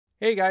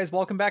Hey guys,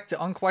 welcome back to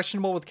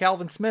Unquestionable with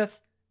Calvin Smith.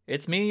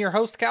 It's me, your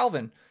host,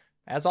 Calvin,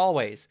 as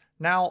always.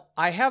 Now,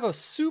 I have a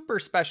super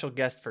special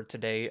guest for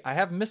today. I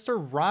have Mr.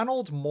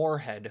 Ronald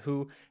Morehead,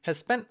 who has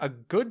spent a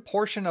good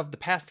portion of the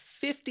past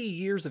 50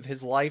 years of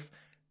his life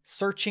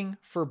searching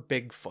for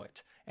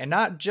Bigfoot. And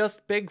not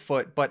just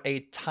Bigfoot, but a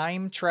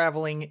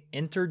time-traveling,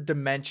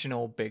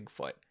 interdimensional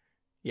Bigfoot.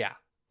 Yeah,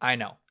 I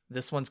know.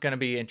 This one's going to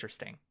be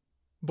interesting.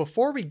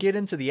 Before we get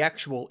into the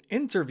actual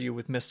interview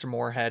with Mr.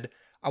 Morehead,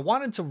 I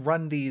wanted to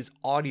run these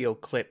audio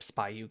clips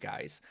by you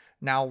guys.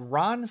 Now,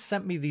 Ron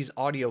sent me these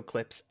audio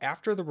clips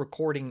after the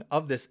recording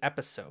of this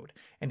episode,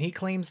 and he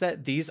claims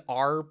that these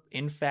are,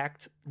 in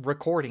fact,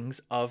 recordings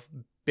of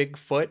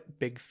Bigfoot,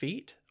 Big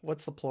Feet?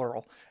 What's the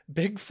plural?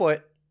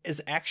 Bigfoot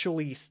is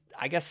actually,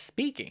 I guess,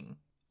 speaking.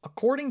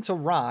 According to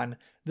Ron,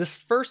 this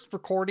first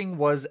recording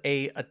was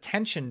a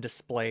attention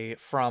display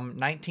from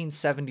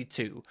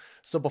 1972.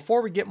 So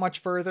before we get much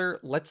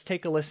further, let's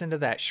take a listen to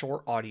that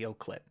short audio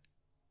clip.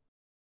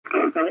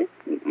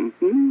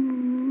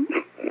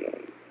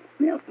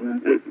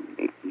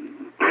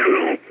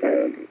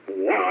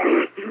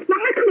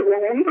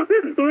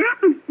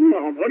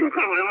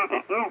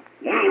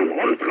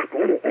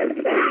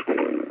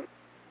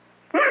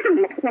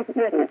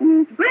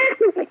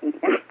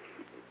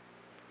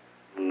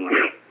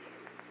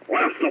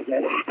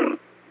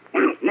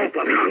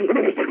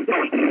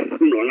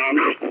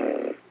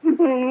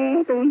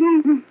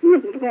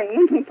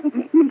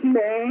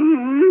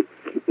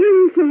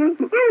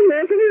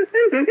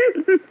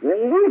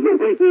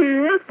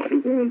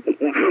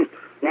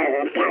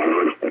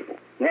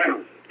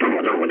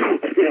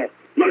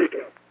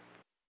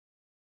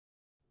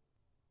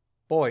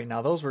 Boy,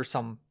 now those were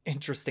some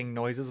interesting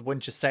noises,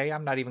 wouldn't you say?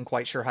 I'm not even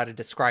quite sure how to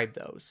describe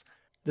those.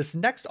 This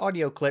next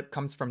audio clip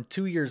comes from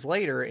 2 years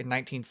later in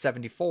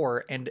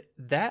 1974, and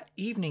that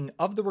evening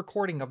of the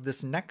recording of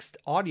this next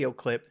audio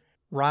clip,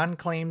 Ron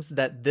claims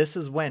that this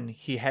is when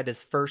he had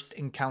his first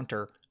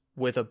encounter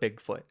with a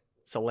Bigfoot.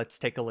 So let's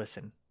take a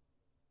listen.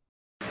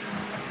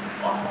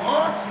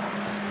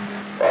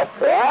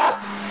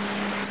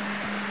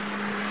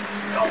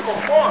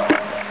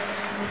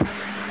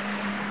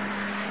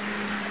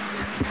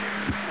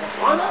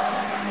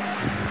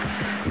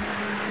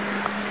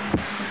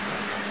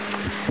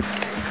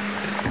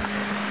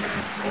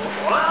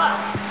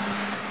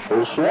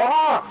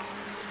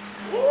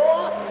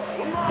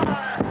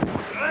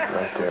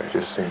 Right there,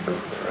 just seen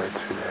movement right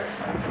through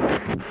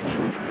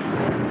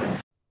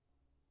there.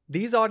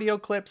 These audio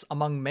clips,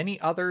 among many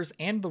others,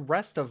 and the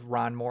rest of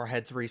Ron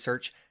Morehead's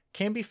research,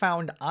 can be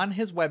found on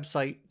his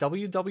website,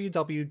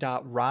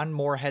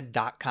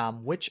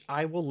 www.ronmorehead.com, which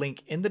I will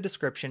link in the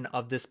description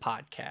of this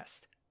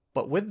podcast.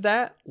 But with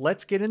that,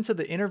 let's get into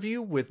the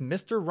interview with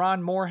Mr.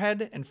 Ron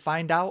Morehead and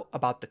find out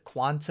about the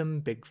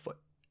quantum Bigfoot.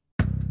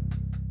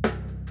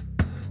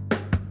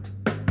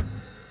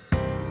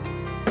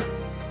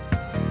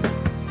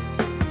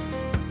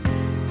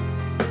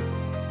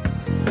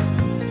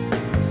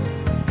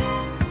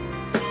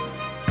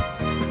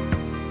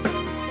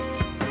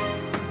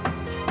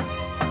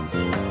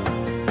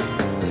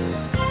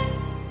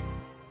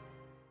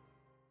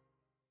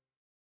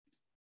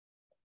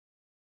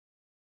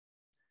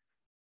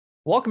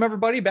 Welcome,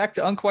 everybody, back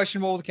to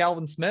Unquestionable with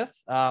Calvin Smith.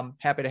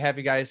 Happy to have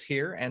you guys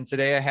here. And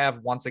today I have,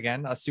 once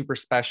again, a super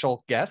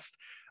special guest.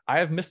 I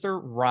have Mr.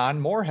 Ron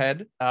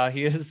Morehead.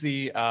 He is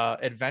the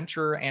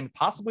adventurer and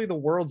possibly the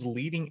world's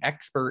leading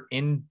expert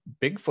in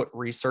Bigfoot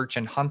research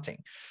and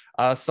hunting.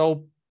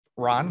 So,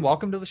 Ron,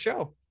 welcome to the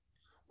show.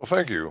 Well,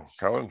 thank you,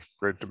 Calvin.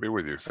 Great to be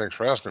with you. Thanks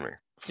for asking me.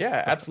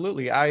 Yeah,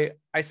 absolutely. I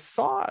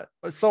saw,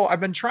 so I've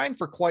been trying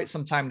for quite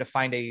some time to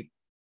find a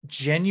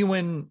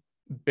genuine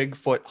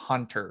Bigfoot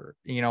hunter,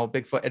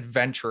 Bigfoot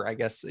adventurer, I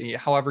guess,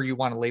 however you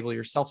want to label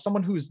yourself,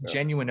 someone who's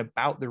genuine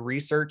about the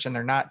research and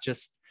they're not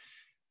just,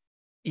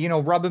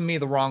 rubbing me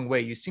the wrong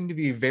way. You seem to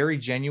be very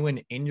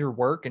genuine in your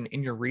work and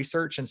in your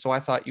research. And so I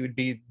thought you would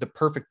be the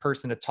perfect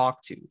person to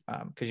talk to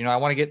because, I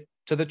want to get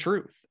to the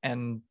truth.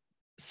 And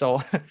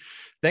so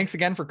thanks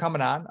again for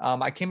coming on.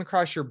 I came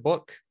across your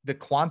book, The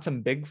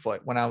Quantum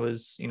Bigfoot, when I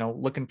was,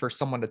 looking for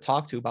someone to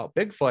talk to about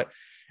Bigfoot.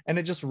 And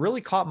it just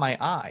really caught my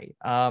eye.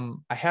 I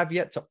have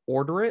yet to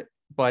order it,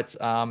 but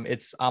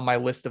it's on my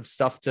list of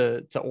stuff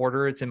to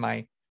order. It's in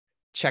my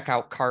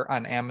checkout cart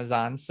on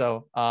Amazon.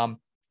 So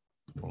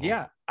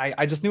yeah,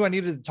 I just knew I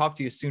needed to talk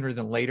to you sooner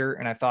than later.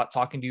 And I thought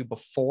talking to you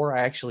before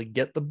I actually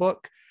get the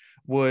book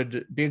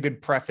would be a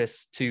good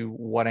preface to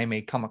what I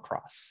may come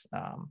across.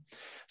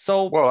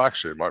 Well,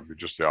 actually, it might be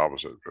just the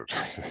opposite. But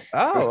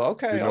oh,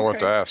 okay. You know what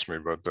to ask me,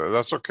 but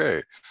that's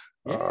okay.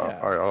 Yeah.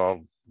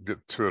 I'll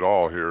get to it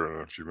all here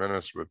in a few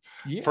minutes, but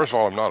first of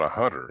all, I'm not a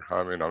hunter.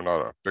 I mean, I'm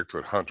not a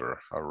Bigfoot hunter.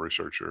 I'm a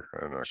researcher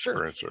and an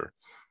experiencer.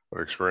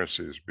 I've experienced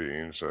these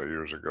beings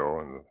years ago,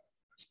 and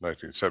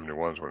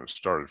 1971 is when it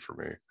started for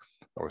me.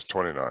 I was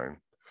 29,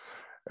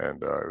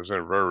 and it was in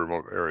a very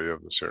remote area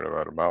of the Sierra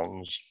Nevada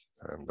mountains.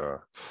 And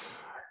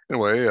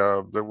anyway,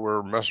 they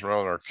were messing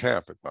around in our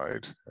camp at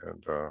night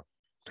and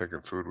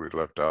taking food we'd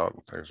left out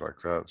and things like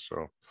that.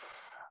 So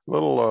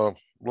little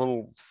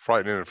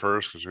frightening at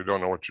first because we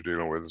don't know what you're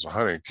dealing with. It's a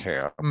hunting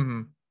camp.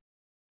 Mm-hmm.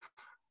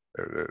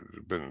 It had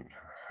been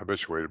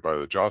habituated by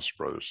the Johnson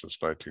brothers since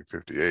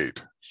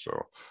 1958, so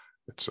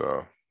it's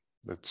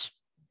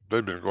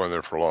they've been going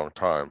there for a long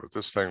time. But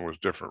this thing was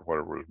different.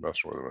 Whatever was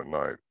messing with them at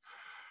night.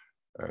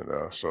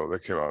 And so they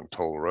came out and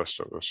told the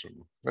rest of us.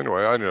 And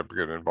anyway, I ended up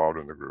getting involved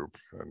in the group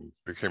and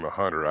became a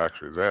hunter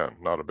actually then.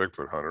 Not a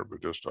Bigfoot hunter,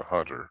 but just a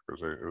hunter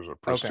because it was a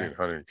pristine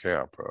hunting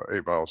camp,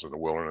 8 miles in the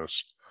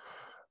wilderness,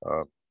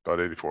 about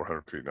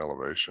 8,400 feet in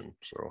elevation.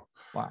 So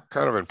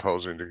kind of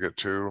imposing to get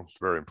to,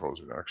 very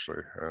imposing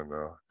actually. And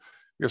it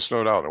gets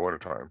snowed out in the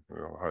wintertime,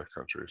 high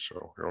country.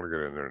 So you only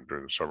get in there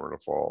during the summer and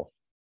the fall.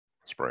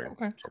 Spring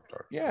sometimes.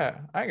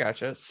 Yeah, I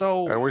gotcha.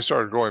 So and we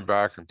started going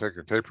back and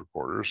taking tape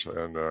recorders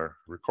and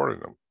recording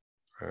them,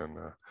 and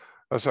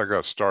that's how I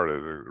got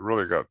started. It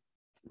really got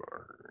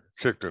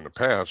kicked in the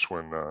pants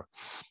when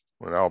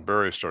Al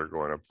Berry started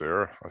going up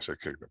there. I say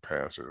kicked in the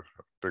pants, it was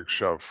a big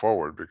shove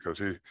forward because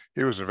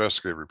he was an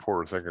investigative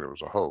reporter thinking it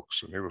was a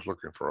hoax, and he was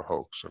looking for a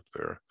hoax up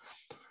there.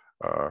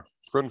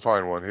 Couldn't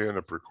find one. He ended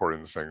up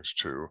recording the things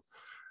too,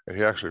 and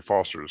he actually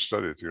fostered a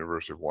study at the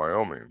University of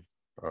Wyoming.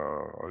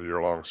 A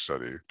year-long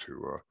study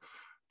to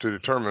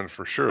determine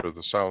for sure that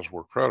the sounds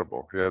were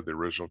credible. He had the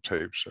original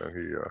tapes, and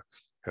he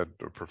had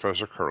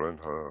Professor Curlin,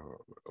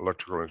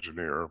 electrical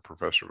engineer,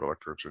 professor of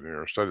electrical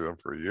engineer, studied them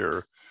for a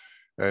year,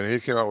 and he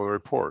came out with a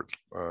report.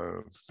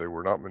 They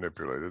were not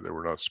manipulated. They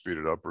were not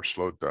speeded up or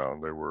slowed down.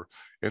 They were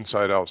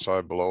inside,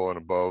 outside, below, and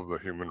above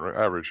the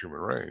average human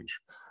range.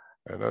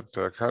 And that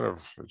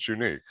it's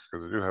unique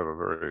because they do have a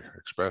very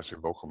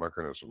expansive vocal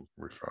mechanism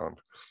we found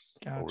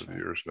over the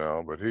years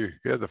now. But he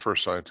had the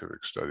first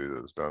scientific study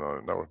that was done on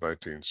it, and that was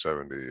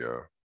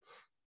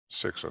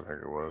 1976, I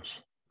think it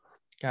was.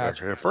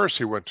 At first,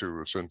 he went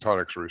to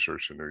Syntonics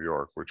Research in New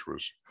York, which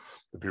was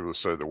the people that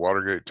studied the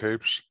Watergate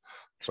tapes.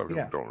 Some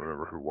people don't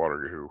remember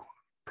who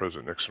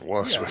President Nixon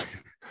was. Yeah,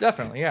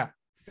 definitely, yeah.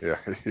 Yeah,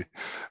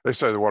 they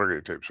studied the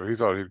Watergate tape, so he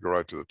thought he'd go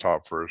right to the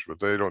top first, but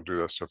they don't do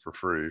that stuff for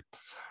free.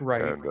 Right.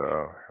 And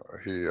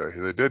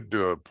they did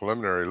do a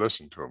preliminary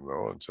listen to him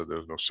though, and said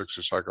there's no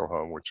 60 cycle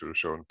hum, which would have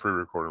shown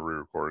pre-recorded and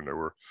re-recorded. They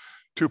were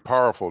too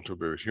powerful to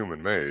be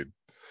human made,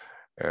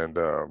 and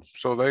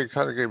so they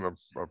kind of gave him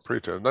a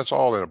pretense. And that's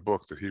all in a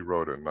book that he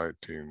wrote in late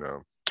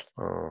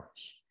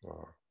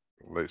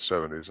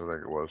 70s, I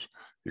think it was.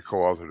 He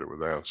co-authored it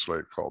with Ann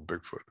Slate called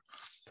Bigfoot.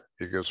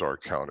 He gives our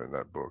account in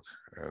that book,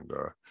 and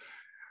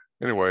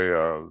anyway,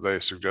 they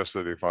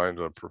suggested he find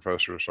a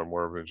professor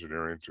somewhere of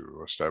engineering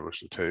to establish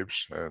the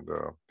tapes, and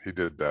he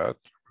did that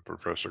with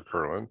Professor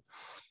Curlin.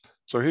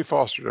 So he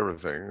fostered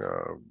everything.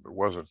 It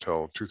wasn't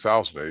until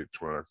 2008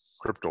 when a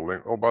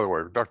cryptolink. Oh, by the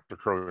way, Dr.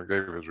 Curlin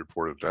gave his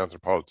report at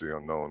Anthropology of the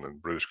Unknown in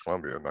British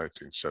Columbia in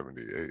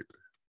 1978. I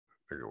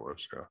think it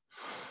was, yeah.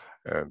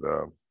 And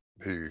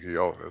he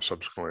also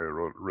subsequently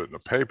written a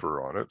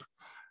paper on it,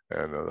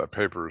 and that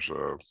paper is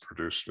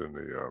produced in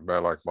the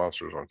Man Like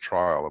Monsters on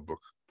Trial, a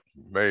book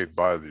made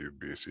by the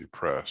UBC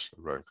Press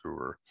in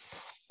Vancouver,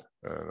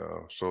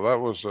 and so that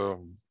was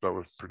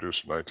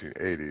produced in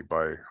 1980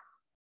 by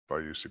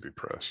UCB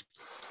Press.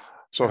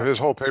 So his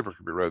whole paper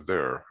can be read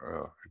there.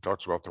 He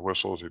talks about the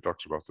whistles, he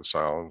talks about the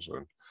sounds,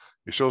 and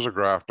he shows a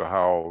graph to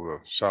how the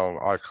sound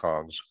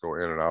icons go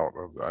in and out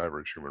of the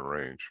average human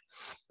range.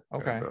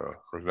 Okay. And of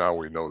course, now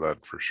we know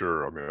that for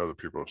sure. I mean, other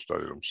people have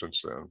studied them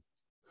since then.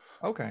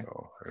 Okay.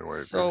 Anyway,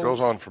 it goes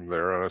on from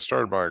there, and I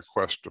started my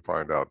quest to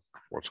find out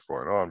what's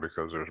going on,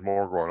 because there's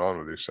more going on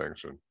with these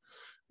things than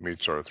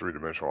meets our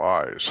three-dimensional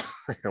eyes.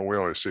 And we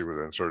only see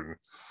within certain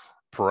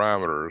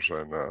parameters,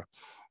 and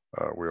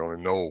we only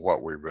know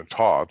what we've been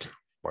taught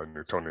by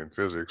Newtonian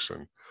physics,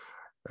 and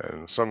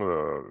some of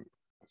the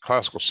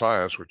classical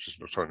science, which is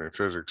Newtonian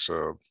physics,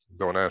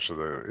 don't answer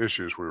the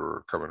issues we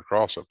were coming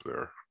across up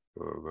there.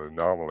 The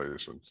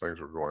anomalies and things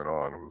were going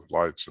on with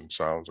lights and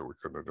sounds that we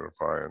couldn't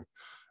identify. And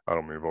I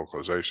don't mean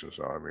vocalizations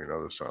now, I mean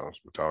other sounds,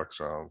 metallic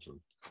sounds and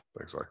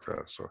things like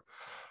that. So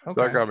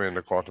that got me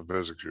into quantum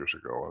physics years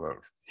ago, and I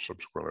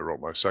subsequently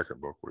wrote my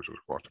second book, which was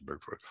Quantum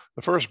Bigfoot.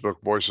 The first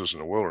book, Voices in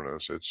the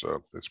Wilderness, it's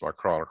my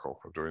chronicle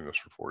of doing this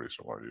for 40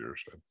 some odd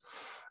years, and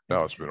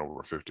now it's been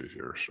over 50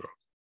 years. So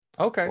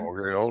all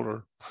getting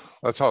older.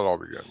 That's how it all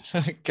begins.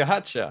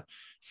 Gotcha.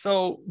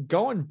 So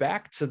going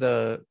back to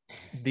the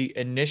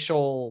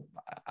initial,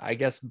 I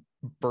guess,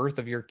 birth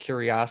of your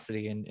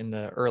curiosity in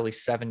the early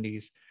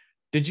 70s,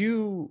 have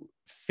you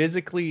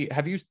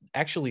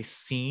actually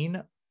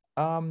seen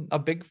a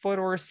Bigfoot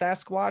or a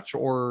Sasquatch,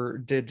 or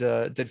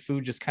did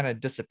food just kind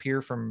of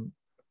disappear from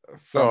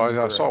no,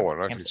 I saw one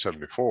in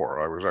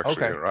 1974. I was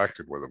actually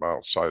interacting with them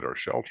outside our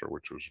shelter,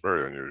 which was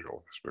very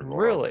unusual. It's been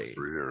going on for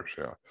 3 years,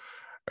 yeah.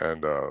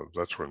 And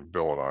that's when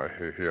Bill and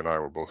he and I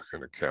were both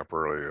in the camp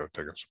early,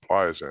 taking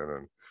supplies in,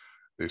 and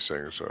these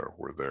things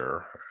were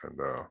there, and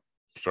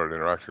started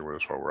interacting with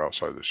us while we're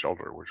outside the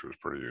shelter, which was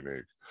pretty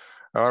unique.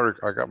 And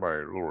I got my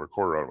little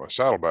recorder out of my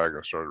saddlebag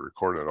and started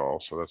recording it all.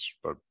 So I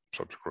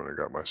subsequently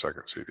got my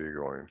second CD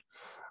going,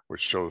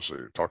 which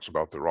talks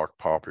about the rock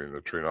popping, the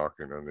tree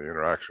knocking, and the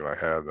interaction I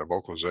had, the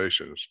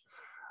vocalizations.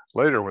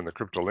 later, when the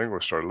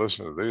cryptolinguist started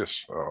listening to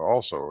this,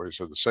 also, he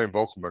said the same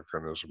vocal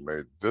mechanism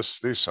made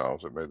these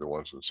sounds that made the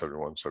ones in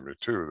 71,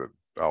 72 that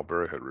Al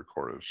Berry had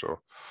recorded. So,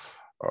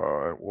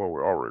 well,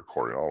 we're all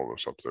recording, all of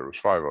us up there. There was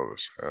 5 of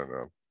us,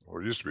 and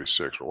well, it used to be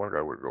 6, but one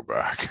guy would go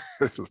back.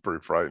 It was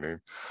pretty frightening.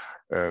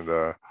 And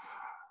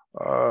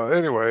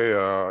anyway,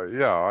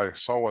 yeah, I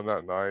saw one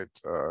that night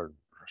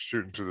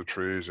shooting through the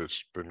trees.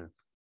 It's been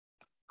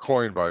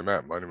coined by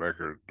Matt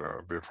Moneymaker,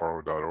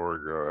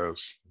 BFRO.org,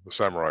 as the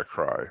Samurai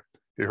Cry.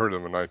 He heard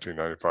them in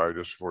 1995,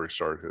 just before he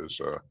started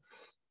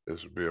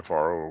his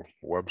BFRO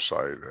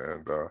website,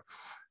 and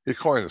he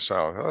coined the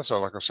sound. That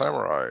sounded like a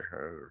samurai.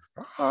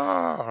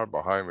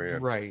 Behind me,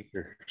 and right. he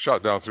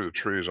shot down through the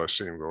trees. I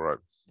seen him go right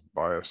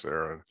by us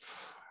there, and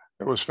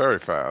it was very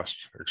fast,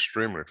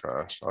 extremely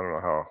fast. I don't know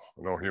how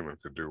no human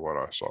could do what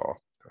I saw,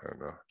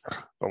 and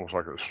almost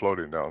like it was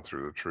floating down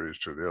through the trees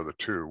to the other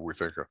 2. We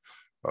think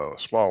a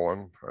small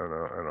one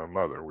and a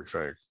mother. We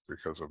think,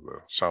 because of the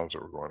sounds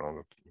that were going on,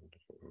 the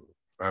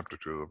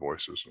amplitude of the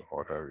voices and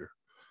what have you.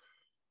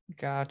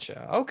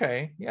 Gotcha.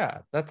 Okay. Yeah,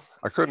 that's.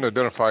 I couldn't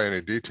identify any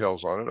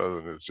details on it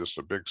other than it's just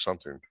a big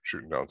something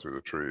shooting down through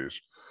the trees.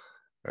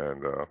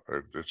 And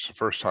it's the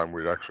first time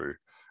we'd actually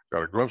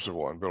got a glimpse of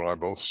one. Bill and I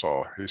both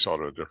saw. He saw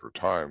it at a different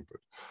time,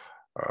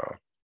 but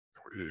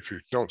if you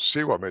don't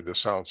see what made the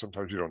sound,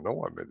 sometimes you don't know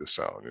what made the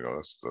sound. You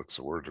know, that's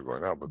the words are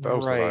going out. But that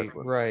was the night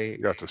when you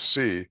got to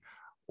see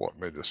what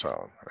made the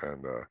sound,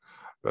 and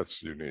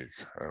that's unique.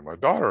 And my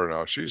daughter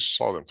now, she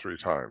saw them 3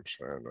 times,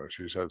 and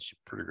she's had some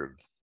pretty good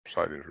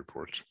sightings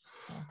reports.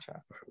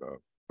 Gotcha. And,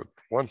 but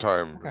one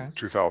time in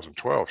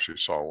 2012, she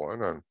saw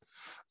one, and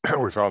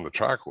we found the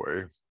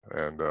trackway,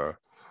 and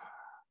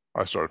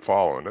I started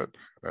following it,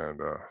 and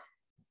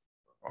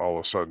all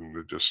of a sudden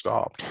it just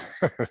stopped.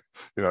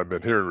 You know, I've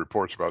been hearing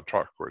reports about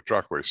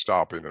trackway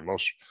stopping, and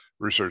most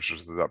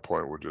researchers at that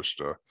point would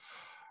just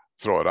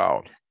throw it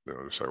out. You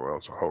know, to say, well,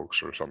 it's a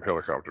hoax, or some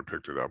helicopter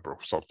picked it up, or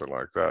something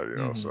like that. You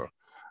know, so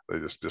they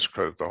just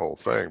discredit the whole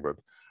thing. But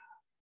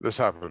this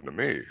happened to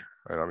me,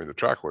 and I mean, the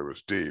trackway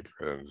was deep,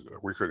 and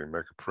we couldn't even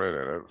make a print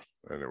in it,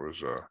 and it was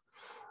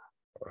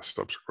a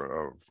subsequent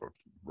of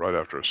right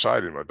after a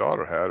sighting my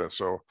daughter had, and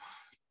so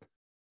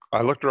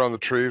I looked around the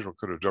trees. We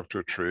could have jumped to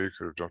a tree,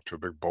 could have jumped to a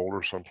big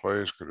boulder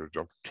someplace, could have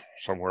jumped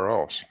somewhere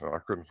else. I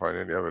couldn't find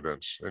any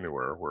evidence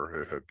anywhere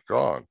where it had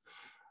gone.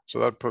 So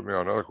that put me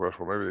on another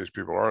question. Well, maybe these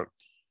people aren't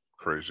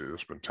crazy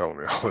that's been telling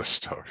me all this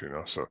stuff, you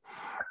know. So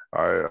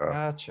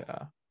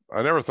Gotcha.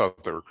 I never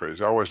thought they were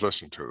crazy. I always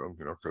listened to them,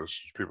 you know, because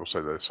people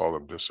say they saw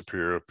them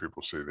disappear.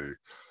 People see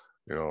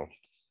you know,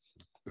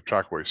 the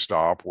trackway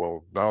stop.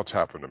 Well, now it's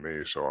happened to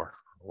me. So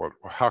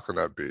how can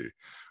that be?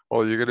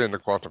 Well, you get into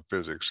quantum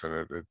physics, and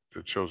it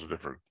shows a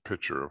different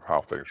picture of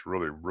how things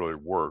really, really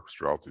work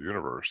throughout the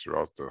universe,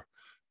 throughout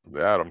from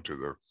the atom to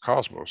the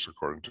cosmos,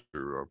 according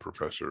to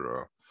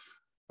Professor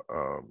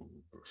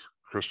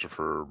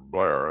Christopher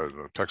Blair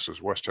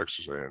at West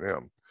Texas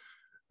A&M.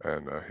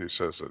 And he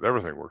says that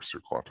everything works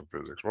through quantum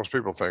physics. Most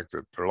people think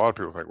that, or a lot of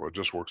people think, well, it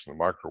just works in the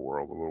micro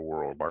world, the little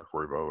world,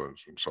 microwave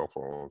ovens and cell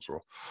phones.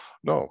 Well,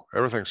 no,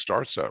 everything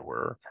starts that way,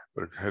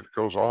 but it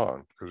goes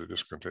on because it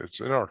just continues. It's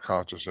in our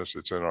consciousness.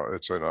 It's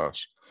in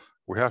us.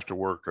 We have to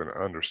work and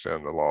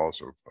understand the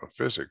laws of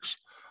physics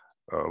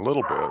a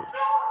little bit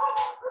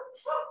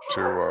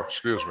to,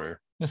 excuse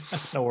me.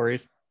 No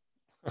worries.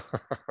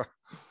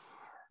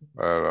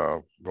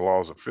 And the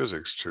laws of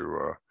physics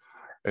to,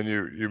 and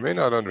you may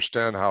not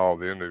understand how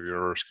the end of the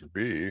universe can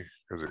be,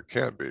 because it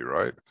can't be,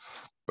 right?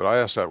 But I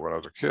asked that when I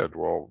was a kid.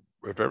 Well,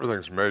 if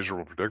everything's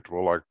measurable and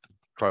predictable, like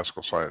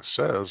classical science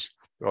says,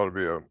 there ought to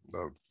be a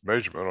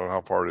measurement on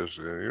how far it is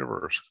to the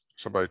universe.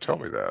 Somebody tell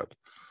me that.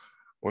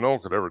 Well, no one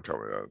could ever tell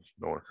me that.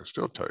 No one can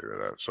still tell you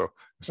that. So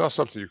it's not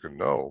something you can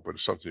know, but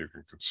it's something you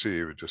can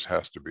conceive. It just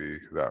has to be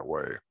that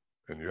way.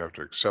 And you have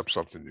to accept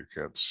something you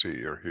can't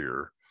see or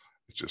hear.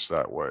 It's just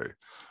that way.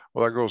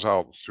 Well, that goes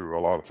out through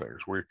a lot of things.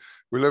 We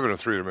live in a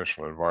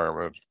 3-dimensional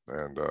environment,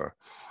 and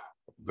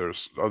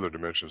there's other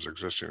dimensions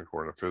existing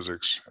according to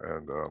physics,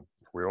 and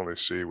we only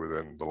see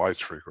within the light's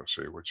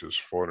frequency, which is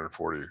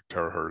 440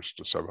 terahertz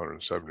to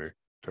 770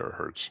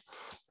 terahertz.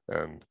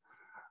 And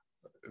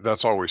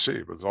that's all we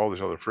see, but all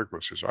these other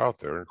frequencies are out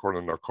there. And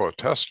according to Nikola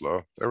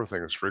Tesla,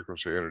 everything is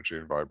frequency, energy,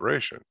 and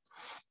vibration.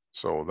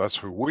 So that's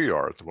who we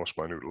are at the most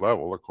minute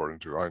level, according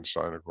to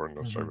Einstein,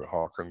 according to Stephen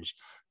Hawking's.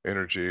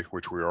 Energy,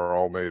 which we are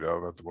all made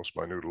of at the most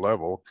minute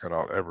level,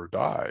 cannot ever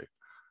die.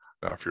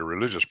 Now, if you're a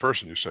religious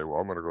person, you say, well,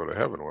 I'm going to go to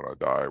heaven when I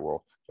die.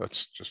 Well,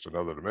 that's just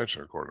another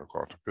dimension according to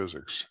quantum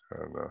physics.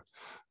 And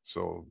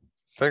so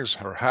things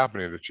are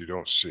happening that you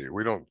don't see.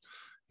 We don't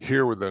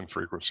hear within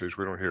frequencies.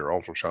 We don't hear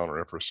ultrasound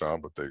or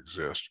infrasound, but they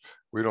exist.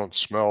 We don't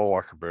smell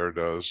like a bear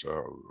does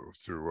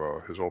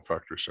through his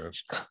olfactory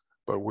sense.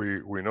 But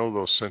we know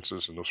those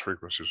senses and those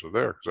frequencies are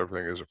there because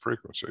everything is a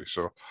frequency.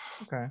 So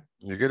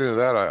you get into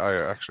that.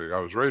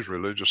 I was raised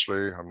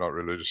religiously. I'm not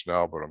religious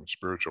now, but I'm a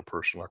spiritual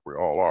person, like we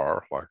all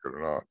are, like it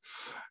or not.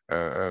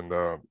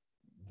 And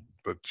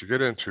but you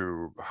get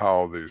into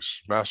how these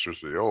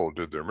masters of the old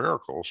did their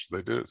miracles.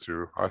 They did it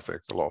through, I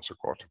think, the laws of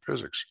quantum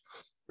physics,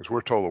 because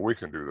we're told that we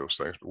can do those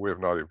things, but we have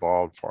not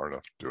evolved far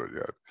enough to do it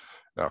yet.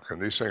 Now, can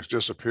these things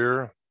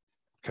disappear?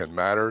 Can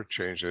matter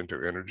change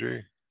into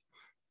energy?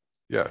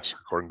 Yes,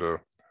 according to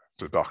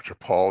Dr.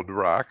 Paul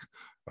Dirac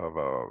of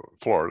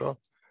Florida,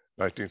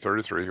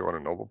 1933, he won a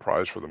Nobel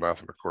Prize for the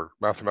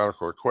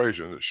mathematical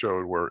equation that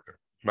showed where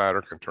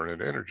matter can turn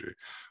into energy.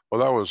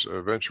 Well, that was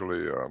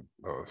eventually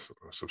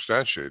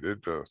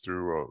substantiated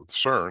through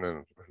CERN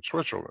in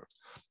Switzerland,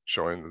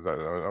 showing that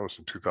that was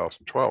in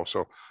 2012.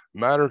 So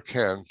matter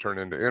can turn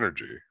into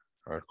energy.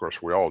 Of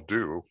course, we all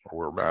do.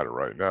 We're matter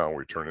right now.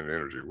 We turn into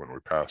energy when we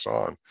pass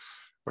on.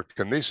 But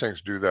can these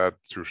things do that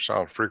through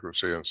sound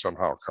frequency and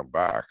somehow come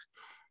back?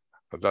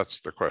 That's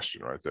the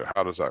question right there.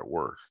 How does that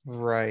work?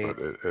 Right.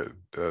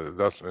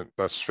 But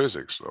that's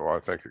physics, so I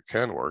think it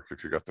can work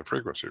if you got the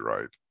frequency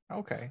right.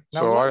 Okay.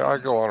 Now, so I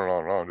go on and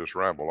on and on, just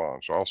ramble on.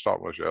 So I'll stop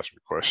and let you ask me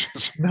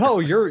questions. No,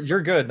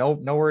 you're good. No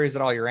worries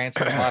at all. You're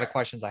answering a lot of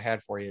questions I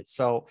had for you.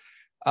 So,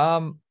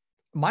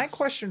 my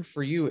question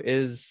for you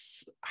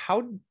is,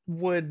 how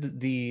would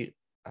the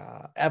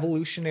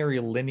evolutionary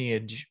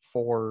lineage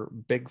for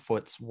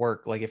Bigfoot's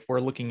work? Like, if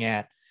we're looking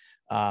at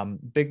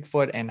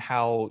Bigfoot and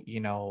how,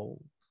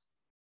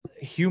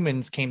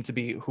 humans came to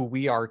be who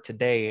we are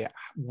today,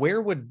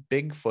 where would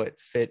Bigfoot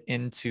fit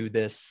into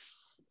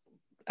this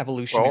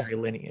evolutionary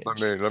lineage? Let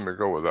me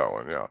go with that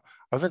one. Yeah,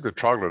 I think the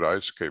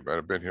troglodytes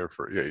have been here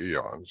for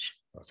eons.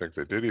 I think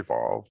they did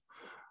evolve.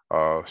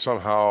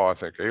 Somehow, I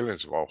think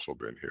aliens have also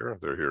been here.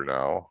 They're here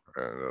now,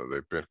 and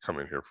they've been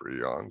coming here for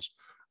eons.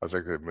 I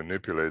think they've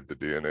manipulated the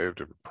DNA of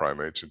different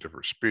primates and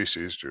different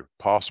species to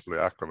possibly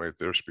acclimate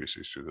their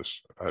species to this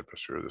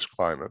atmosphere, this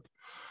climate.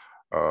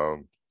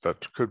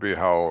 That could be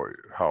how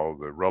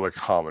the relic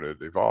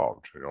hominid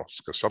evolved,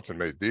 because something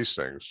made these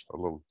things a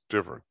little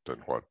different than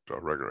what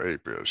a regular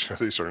ape is.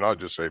 These are not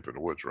just ape in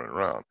the woods running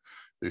around.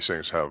 These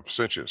things have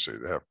sentiency.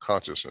 They have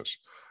consciousness.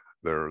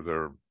 They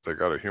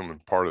got a human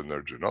part in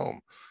their genome,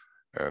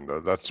 and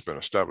that's been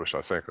established,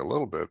 I think, a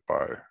little bit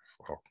by,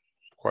 well,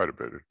 quite a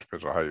bit. It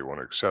depends on how you want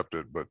to accept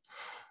it, but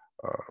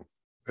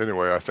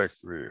anyway, I think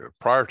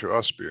prior to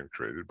us being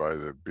created by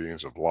the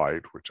beings of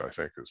light, which I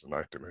think is the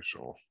ninth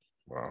dimensional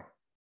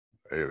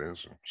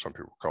aliens, and some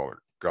people call it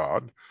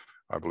God.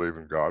 I believe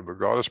in God, but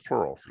God is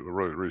plural. If you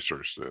really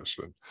research this,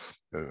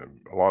 and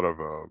a lot of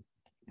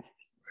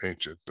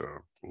ancient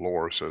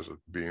lore says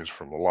that beings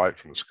from the light,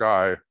 from the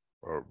sky,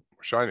 are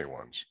shiny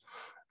ones,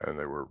 and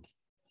they were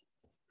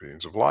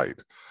beings of light.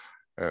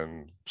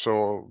 And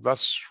so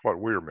that's what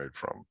we're made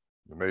from,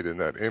 made in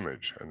that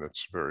image, and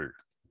it's very,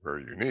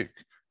 very unique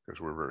because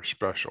we're very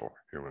special,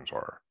 humans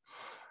are.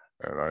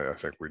 And I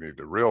think we need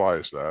to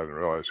realize that and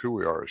realize who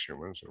we are as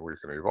humans, and we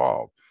can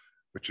evolve.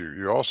 But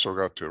you also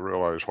got to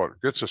realize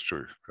what gets us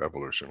to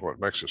evolution, what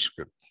makes us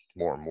get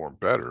more and more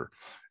better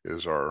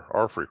is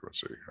our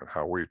frequency and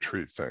how we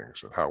treat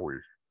things and how we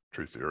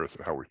treat the earth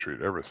and how we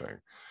treat everything.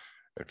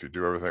 If you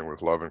do everything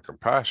with love and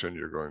compassion,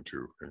 you're going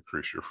to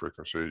increase your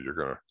frequency. You're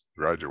going to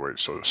graduate,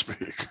 so to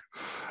speak.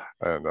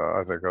 And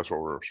I think that's what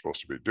we're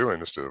supposed to be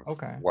doing instead of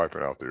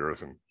wiping out the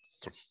earth and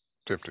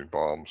tempting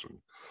bombs and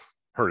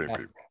hurting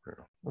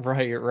people.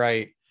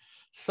 Right.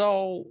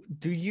 So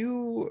do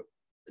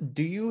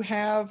you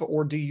have,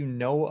 or do you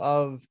know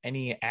of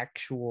any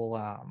actual,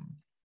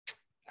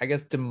 I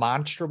guess,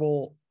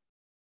 demonstrable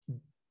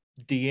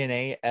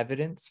DNA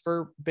evidence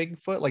for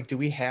Bigfoot? Like, do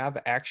we have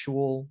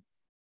actual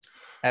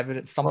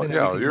evidence, something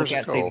that we can look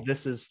at, say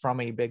this is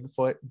from a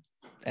Bigfoot,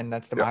 and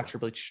that's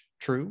demonstrably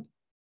true?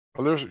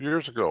 Well, there's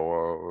years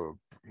ago,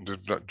 the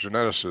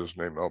geneticist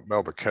named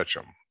Melba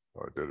Ketchum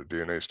did a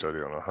DNA study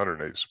on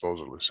 108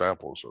 supposedly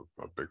samples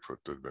of Bigfoot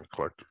that had been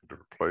collected from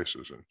different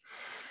places, and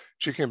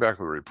she came back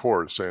with a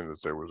report saying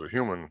that there was a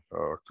human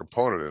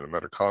component in the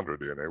mitochondrial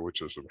DNA,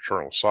 which is the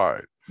maternal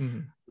side. Mm-hmm.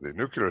 The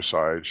nuclear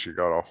side, she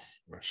got off.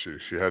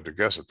 She had to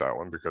guess at that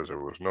one because there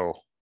was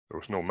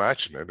no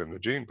matching it in the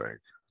gene bank.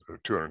 There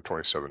were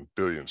 227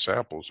 billion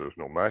samples. There's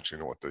no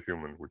matching what the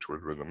human, which would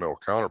have been the male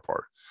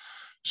counterpart.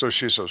 So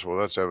she says, well,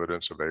 that's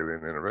evidence of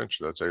alien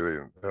intervention. That's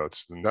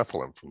that's the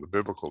Nephilim from the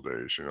biblical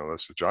days.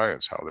 That's the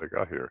giants, how they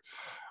got here.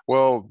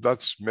 Well,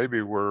 that's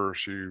maybe where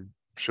she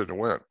shouldn't have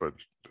went. But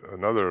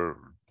another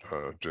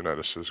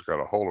geneticist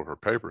got a hold of her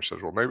paper, says,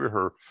 well, maybe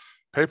her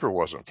paper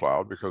wasn't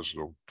flawed because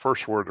the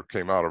first word that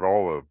came out of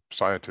all the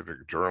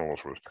scientific journals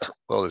was,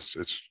 well,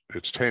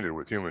 it's tainted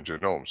with human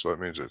genome. So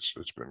that means it's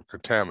been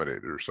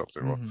contaminated or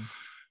something. Mm-hmm. Well,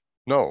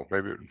 no,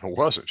 maybe it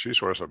wasn't. She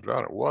swears up and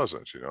down it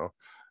wasn't,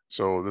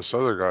 So this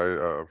other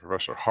guy,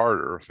 Professor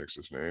Harder, I think's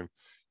his name,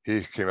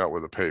 he came out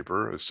with a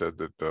paper. It said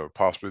that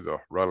possibly the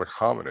relic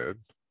hominid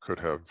could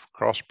have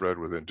crossbred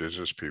with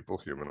indigenous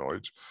people,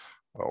 humanoids,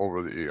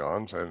 over the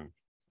eons, and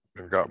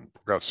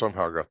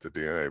somehow got the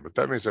DNA. But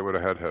that means they would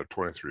have had to have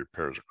 23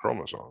 pairs of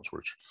chromosomes,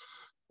 which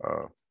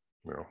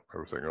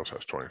everything else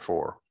has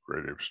 24.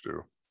 Great apes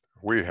do.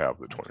 We have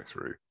the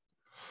 23.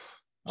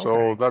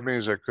 So that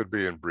means they could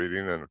be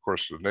inbreeding, and of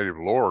course the native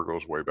lore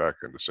goes way back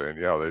into saying,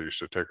 yeah, they used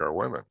to take our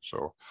women.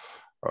 So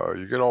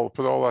you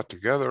put all that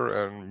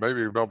together, and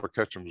maybe Melba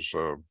Ketchum's,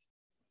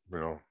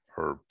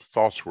 her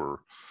thoughts were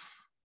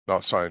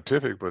not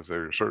scientific, but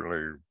they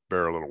certainly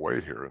bear a little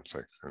weight here and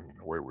think in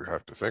the way we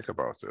have to think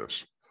about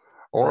this.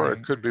 Or it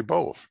Right. could be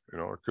both.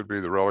 It could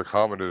be the relic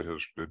hominid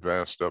has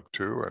advanced up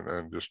to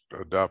and just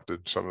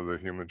adapted some of the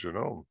human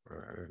genome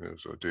in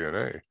his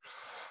DNA.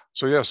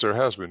 So yes, there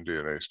has been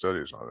DNA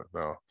studies on it.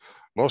 Now,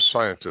 most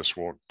scientists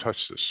won't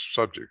touch this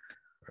subject,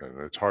 and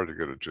it's hard to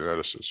get a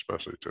geneticist,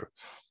 especially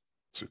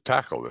to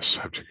tackle this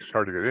subject. It's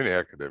hard to get any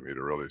academia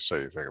to really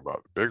say anything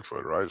about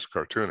Bigfoot, right? It's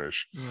cartoonish,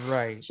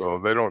 Right. so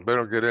they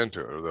don't get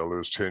into it, or they'll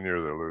lose tenure,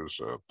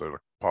 they'll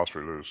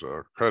possibly lose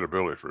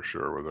credibility for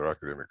sure with their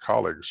academic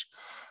colleagues,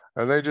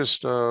 and they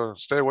just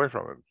stay away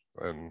from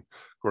it. And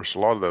of course, a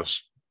lot of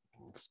those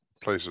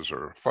places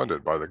are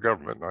funded by the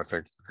government, and I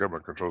think the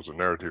government controls the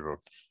narrative of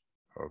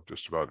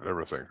just about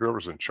everything.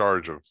 Whoever's in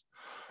charge of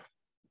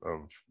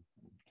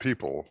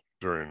people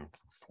during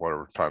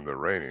whatever time they're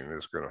reigning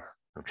is going to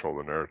control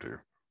the narrative.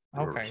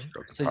 Whoever's Okay.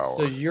 got the So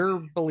power. your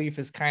belief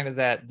is kind of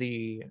that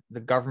the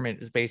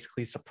government is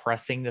basically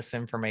suppressing this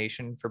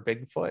information for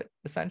Bigfoot,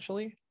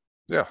 essentially?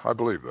 Yeah, I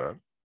believe that.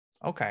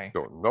 Okay.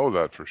 Don't know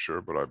that for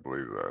sure, but I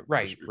believe that just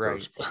Right,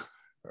 because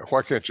right.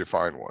 why can't you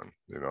find one?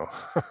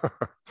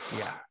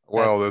 Yeah.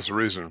 Well, there's a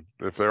reason.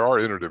 If they are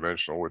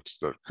interdimensional, which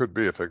that could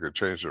be if they could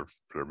change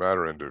their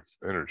matter into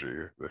energy,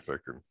 if they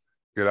can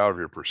get out of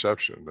your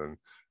perception, then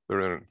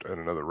they're in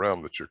another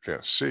realm that you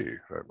can't see.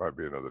 That might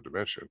be another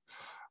dimension.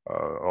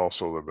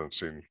 Also, they've been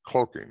seen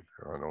cloaking.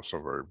 I know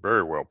some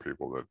very well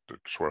people that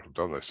swear to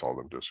done they saw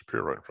them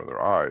disappear right in front of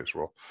their eyes.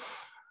 Well,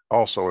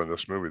 also in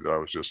this movie that I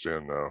was just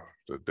in,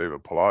 that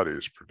David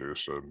Pilates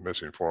produced,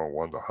 Missing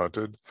 401, The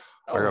Hunted,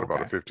 I Oh, got about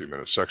a okay.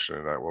 50-minute section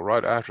in that. Well,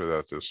 right after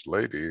that, this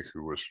lady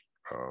who was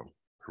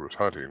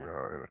hunting in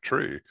a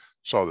tree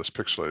saw this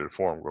pixelated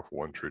form go from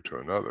one tree to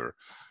another.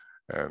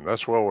 And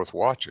that's well worth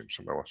watching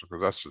somebody wants to,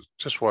 because that's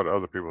just what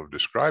other people have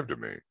described to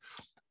me.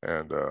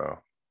 And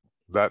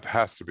that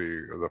has to be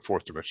the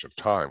fourth dimension of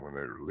time when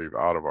they leave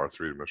out of our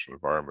three-dimensional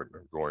environment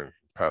and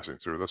passing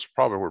through. That's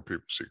probably where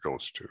people see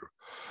ghosts too.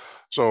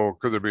 So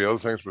could there be other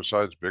things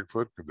besides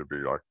Bigfoot? Could there be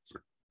like the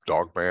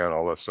dog man,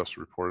 all that stuff's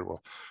reported?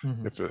 Well,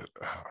 Mhm. if it,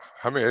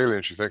 how many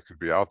aliens you think could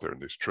be out there in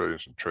these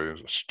trillions and trillions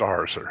of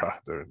stars that are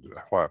out there,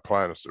 and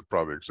planets that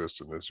probably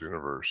exist in this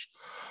universe?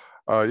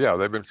 Yeah,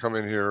 they've been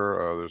coming here.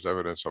 There's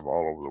evidence of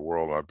all over the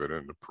world. I've been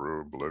into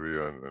Peru,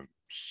 Bolivia, and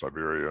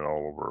Siberia, and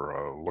all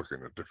over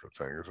looking at different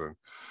things.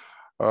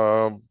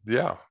 And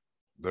yeah,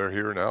 they're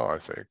here now, I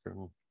think,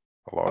 and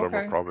a lot of them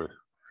are Okay. probably,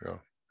 yeah,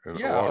 in the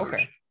Yeah, waters.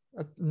 okay.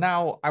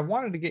 Now, I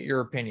wanted to get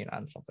your opinion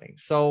on something.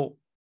 So,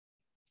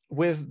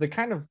 with the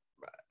kind of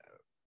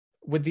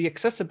with the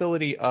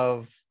accessibility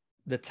of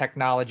the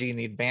technology and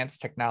the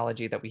advanced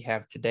technology that we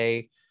have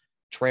today,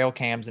 trail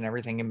cams and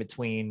everything in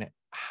between,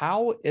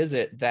 how is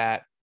it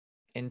that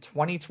in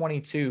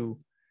 2022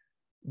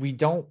 we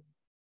don't,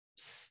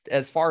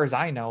 as far as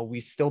I know, we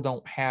still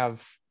don't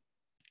have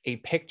a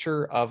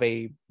picture of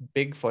a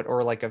Bigfoot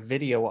or like a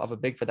video of a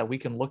Bigfoot that we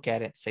can look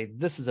at it and say,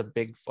 this is a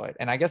Bigfoot?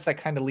 And I guess that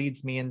kind of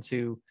leads me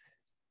into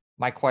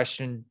my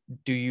question.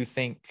 Do you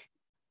think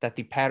that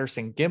the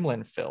Patterson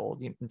Gimlin film,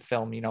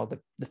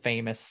 the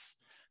famous,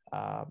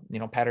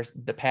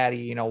 Patterson, the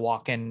Patty,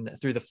 walking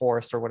through the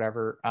forest or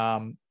whatever,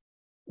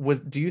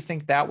 do you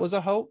think that was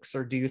a hoax,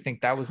 or do you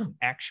think that was an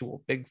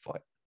actual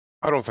Bigfoot?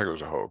 I don't think it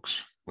was a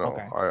hoax. No,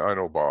 Okay. I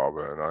know Bob,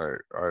 and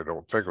I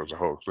don't think it was a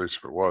hoax. At least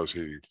if it was,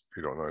 he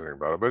don't know anything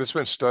about it. But it's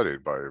been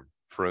studied by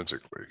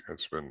forensically.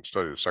 It's been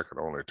studied second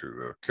only to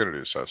the Kennedy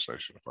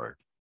assassination, if I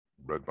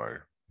read my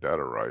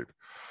data right.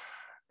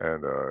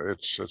 And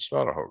it's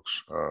not a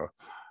hoax.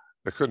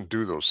 They couldn't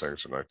do those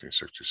things in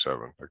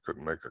 1967. They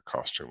couldn't make a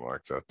costume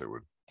like that. They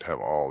would have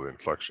all the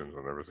inflections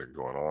and everything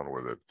going on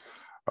with it.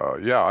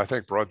 Yeah, I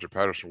think Roger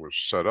Patterson was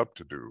set up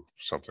to do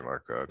something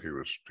like that. He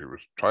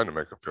was trying to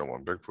make a film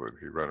on Bigfoot.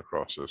 He ran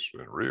across this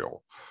in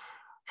real.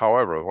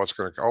 However, what's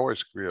going to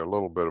always be a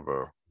little bit of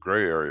a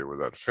gray area with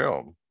that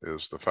film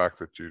is the fact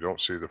that you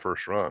don't see the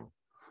first run.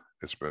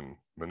 It's been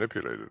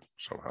manipulated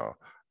somehow,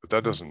 but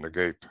that Mm. doesn't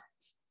negate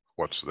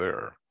what's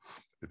there.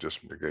 It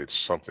just negates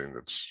something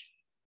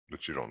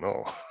that you don't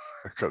know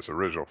because the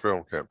original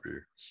film can't be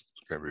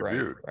Right,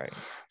 viewed. right.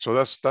 So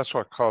that's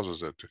what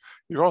causes it.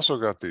 You've also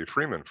got the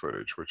Freeman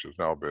footage, which has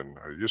now been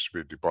used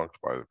to be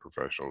debunked by the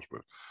professionals,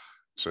 but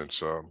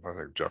since I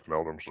think Jeff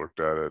Meldrum's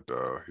looked at it,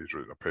 he's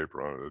written a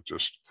paper on it. It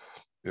just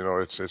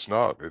it's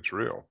not, it's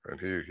real, and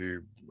he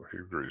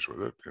agrees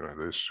with it.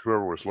 This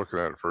whoever was looking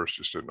at it first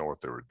just didn't know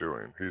what they were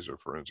doing. He's a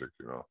forensic,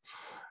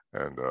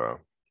 and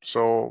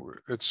so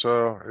it's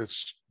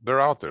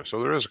they're out there.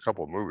 So there is a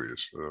couple of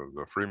movies,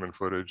 the Freeman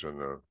footage and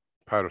the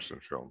Patterson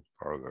film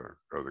are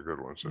the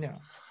good ones. Yeah.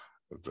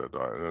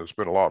 There's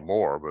been a lot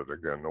more, but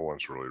again, no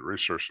one's really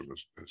researched them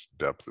as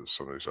depth as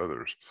some of these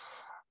others.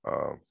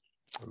 Um,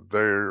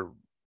 they're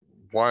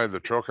why the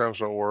trail cams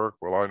don't work.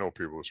 Well, I know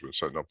people that's been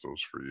setting up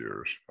those for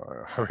years.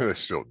 I mean, they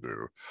still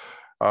do.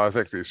 I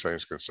think these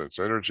things can sense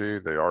energy.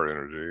 They are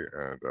energy,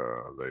 and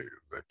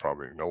they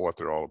probably know what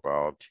they're all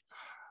about.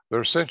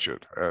 They're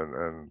sentient,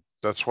 and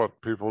that's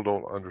what people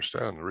don't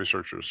understand. The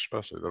researchers,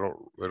 especially,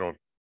 they don't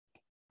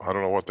I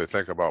don't know what they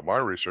think about my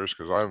research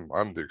because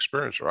I'm the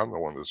experiencer. I'm the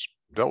one that's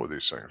dealt with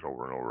these things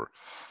over and over.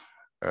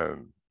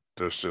 And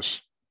there's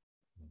just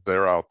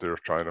they're out there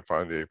trying to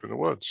find the ape in the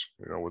woods,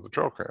 with the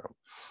trail cam.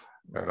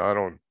 Right. And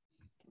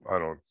I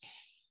don't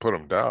put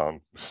them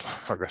down.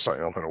 I guess I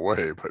am in a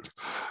way, but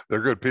they're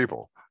good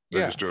people.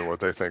 They're just doing what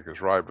they think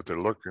is right, but they're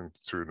looking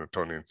through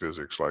Newtonian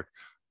physics like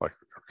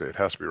okay, it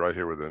has to be right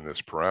here within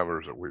this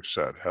parameters that we've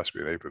set. It has to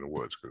be an ape in the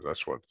woods because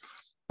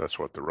that's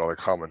what the relic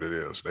hominid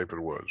is, an ape in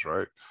the woods,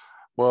 right?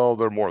 Well,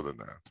 they're more than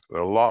that.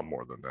 They're a lot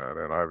more than that,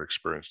 and I've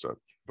experienced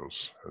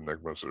those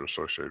enigmas that are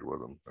associated with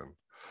them. And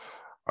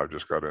I've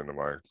just got into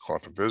my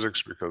quantum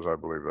physics because I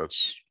believe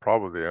that's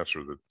probably the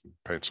answer that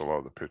paints a lot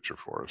of the picture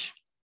for us.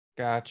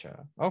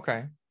 Gotcha.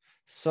 Okay.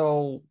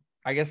 So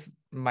I guess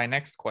my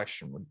next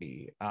question would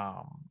be,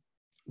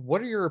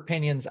 what are your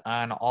opinions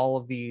on all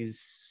of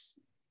these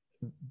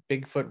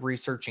Bigfoot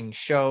researching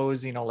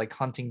shows, like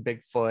Hunting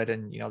Bigfoot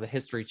and, the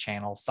History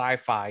Channel,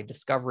 Sci-Fi,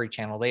 Discovery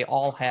Channel? They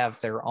all have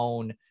their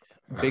own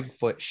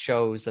Bigfoot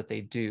shows that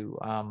they do.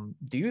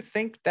 Do you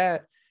think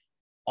that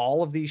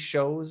all of these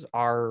shows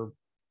are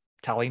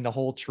telling the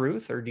whole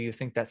truth, or do you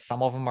think that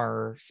some of them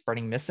are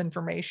spreading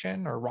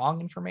misinformation or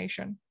wrong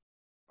information?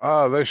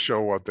 They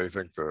show what they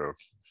think the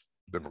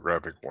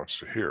demographic wants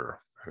to hear.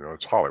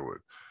 It's Hollywood,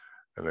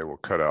 and they will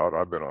cut out.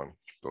 I've been on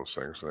those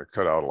things, and they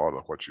cut out a lot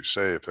of what you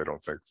say if they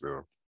don't think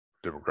the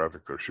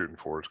demographic they're shooting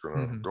for is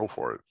going to go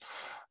for it.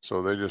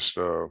 So they just,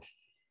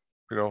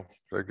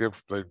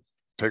 they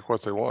take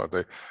what they want.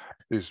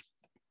 These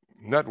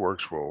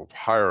networks will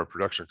hire a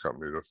production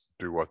company to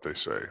do what they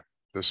say.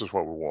 This is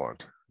what we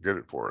want. Get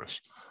it for us.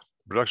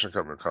 The production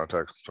company will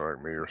contact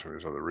like me or some of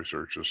these other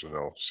researchers, and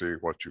they'll see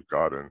what you've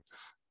got, and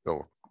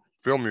they'll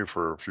film you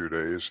for a few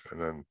days, and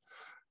then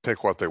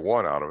take what they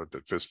want out of it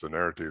that fits the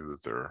narrative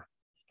that their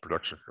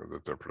production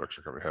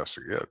company has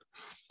to get.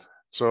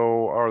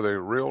 So, are they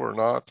real or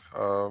not?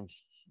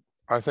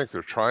 I think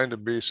they're trying to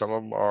be. Some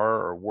of them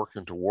are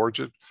working towards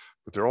it,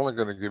 but they're only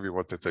going to give you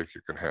what they think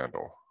you can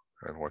handle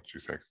and what you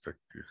think that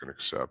you can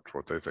accept,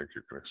 what they think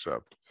you can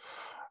accept.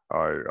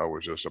 I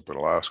was just up in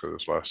Alaska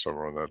this last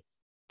summer on that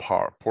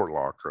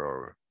Portlock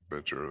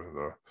adventure.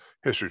 The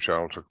History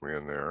Channel took me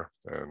in there,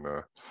 and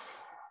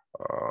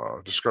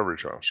Discovery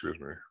Channel, excuse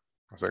me,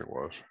 I think it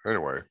was.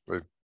 Anyway, they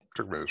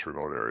took me to this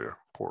remote area,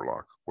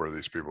 Portlock, where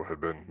these people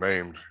had been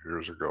maimed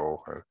years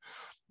ago. I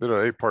did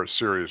an 8-part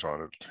series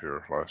on it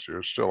here last year.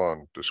 It's still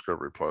on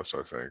Discovery Plus,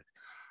 I think.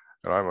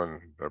 And I'm on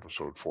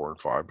episode 4 and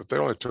 5. But they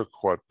only took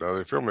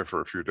they filmed me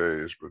for a few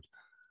days, but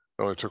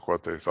they only took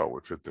what they thought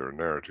would fit their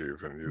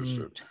narrative and used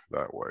it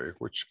that way,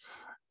 which,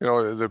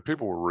 the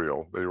people were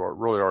real. They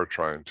really are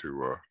trying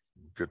to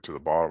get to the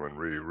bottom and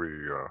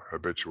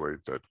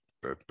habituate that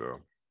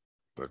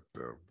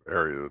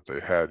area that they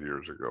had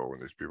years ago when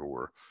these people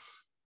were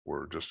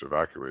just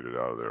evacuated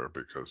out of there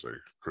because they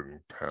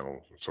couldn't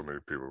handle so many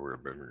people who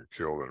had been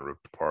killed and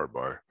ripped apart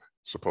by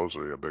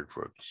supposedly a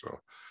Bigfoot. So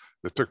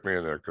they took me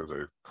in there because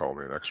they called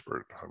me an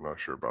expert. I'm not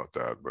sure about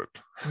that, but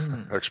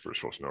experts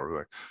supposed to know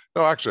everything.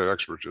 No, actually, an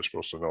expert's just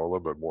supposed to know a little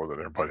bit more than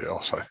everybody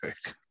else, I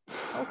think.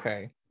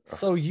 Okay.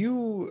 So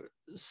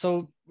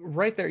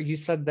right there, you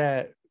said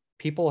that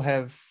people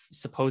have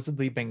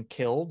supposedly been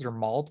killed or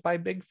mauled by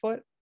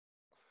Bigfoot.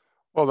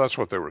 Well, that's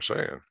what they were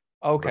saying.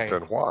 Okay. But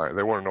then why?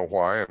 They want to know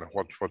why and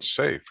what's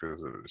safe. Is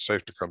it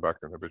safe to come back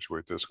and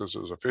habituate this? Because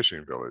it was a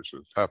fishing village.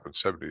 It happened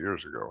 70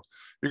 years ago.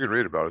 You can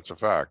read about it. It's a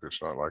fact. It's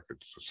not like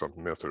it's some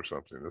myth or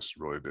something. This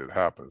really did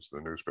happen. It's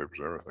the newspapers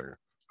and everything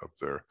up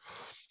there.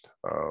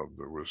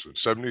 It was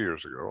 70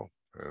 years ago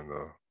in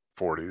the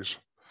 40s,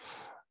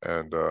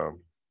 and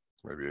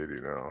maybe 80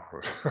 now.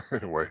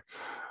 Anyway,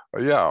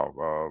 yeah,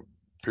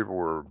 people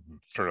were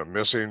turning up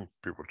missing.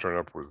 People turning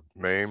up with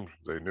maimed.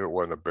 They knew it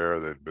wasn't a bear.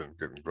 They'd been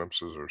getting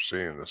glimpses or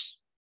seeing this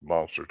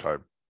monster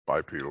type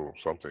bipedal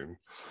something.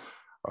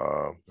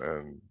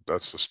 And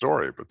that's the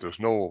story. But there's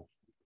no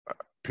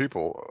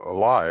people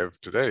alive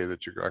today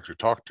that you can actually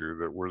talk to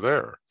that were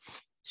there.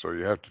 So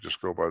you have to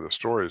just go by the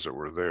stories that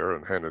were there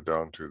and hand it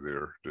down to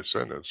their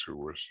descendants who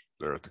was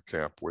there at the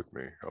camp with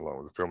me, along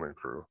with the filming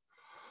crew.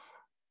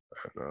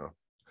 And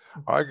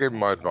I gave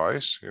them my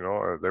advice. They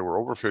were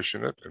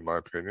overfishing it, in my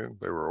opinion.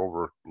 They were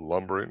over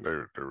lumbering. They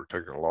were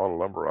taking a lot of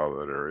lumber out of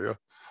that area.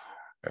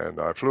 And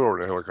I flew over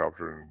in a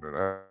helicopter and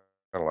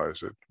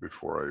analyzed it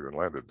before I even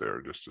landed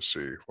there just to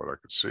see what I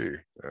could see.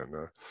 And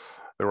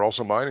they were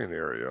also mining the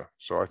area.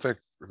 So I think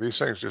these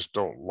things just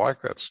don't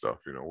like that stuff.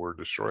 We're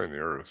destroying the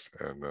earth.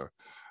 And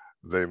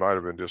they might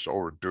have been just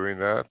overdoing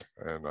that.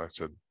 And I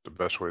said, the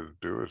best way to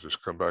do is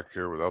just come back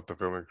here without the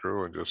filming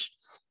crew and just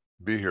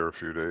be here a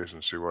few days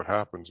and see what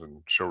happens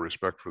and show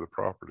respect for the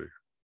property.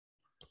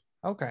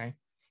 Okay.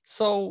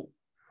 So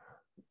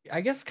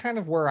I guess kind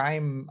of where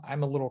I'm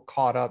a little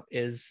caught up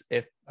is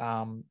if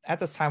at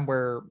this time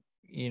where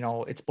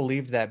it's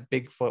believed that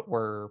Bigfoot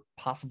were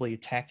possibly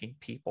attacking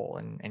people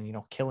and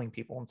killing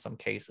people in some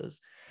cases,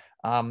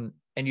 and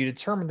you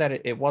determined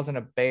that it wasn't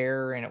a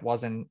bear and it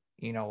wasn't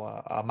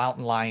a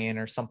mountain lion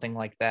or something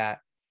like that.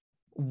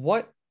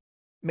 What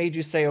made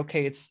you say,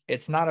 okay,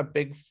 it's not a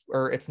big,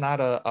 or it's not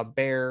a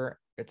bear,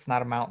 it's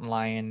not a mountain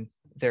lion,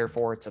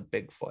 therefore it's a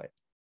Bigfoot?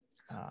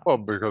 Well,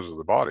 because of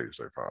the bodies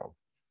they found.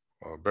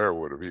 A bear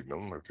would have eaten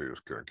them if he was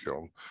going to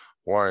kill them.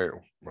 Why?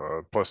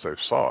 Plus, they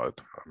saw it.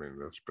 I mean,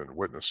 there's been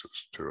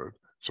witnesses to it,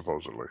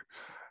 supposedly.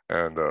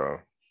 And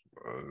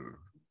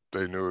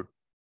they knew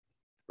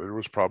it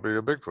was probably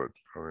a Bigfoot.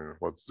 I mean,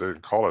 they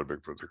didn't call it a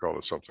Bigfoot, they called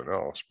it something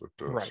else, but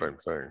Right. same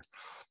thing.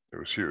 It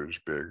was huge,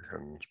 big,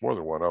 and it's more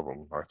than one of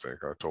them, I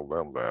think. I told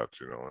them that,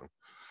 And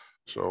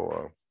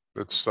so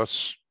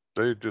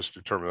they just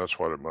determined that's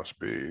what it must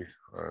be,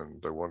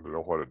 and they wanted to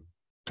know what it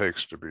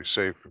takes to be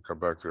safe and come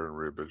back there and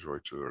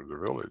rehabilitate to their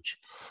village,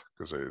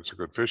 because it's a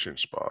good fishing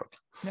spot.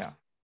 Yeah.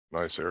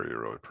 Nice area,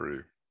 really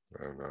pretty,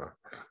 and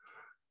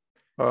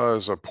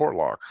it's a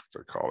portlock,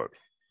 they call it.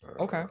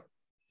 Okay.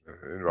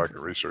 Anybody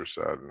can research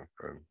that,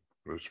 and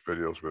there's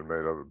videos been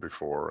made of it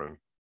before, and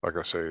like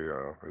I say,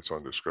 it's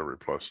on Discovery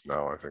Plus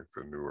now. I think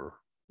the newer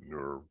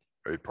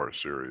 8-part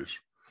series.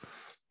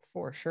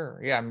 For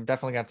sure. Yeah, I'm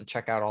definitely gonna have to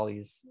check out all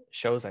these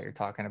shows that you're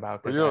talking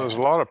about. But there's a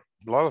lot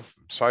of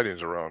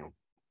sightings around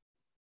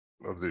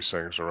of these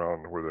things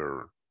around where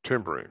they're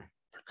timbering,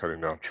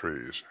 cutting down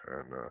trees,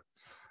 and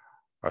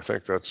I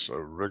think that's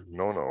a big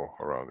no-no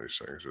around these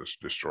things, is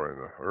destroying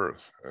the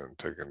earth and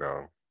taking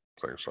down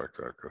things like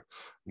that.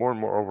 More and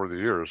more over the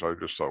years, I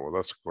just thought, well,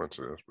 that's a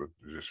coincidence, but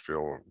you just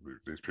feel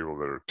these people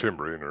that are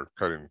timbering or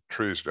cutting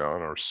trees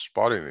down are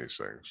spotting these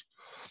things.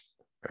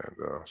 And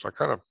so I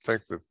kind of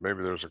think that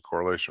maybe there's a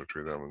correlation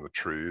between them and the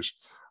trees.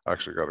 I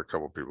actually got a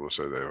couple of people to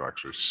say they've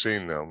actually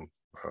seen them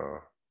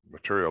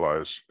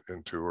materialize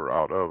into or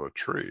out of a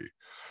tree.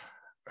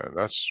 And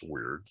that's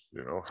weird.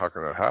 How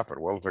can that happen?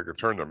 Well, if they can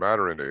turn the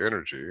matter into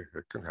energy,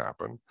 it can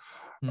happen.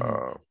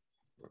 Mm-hmm.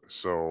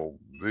 So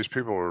these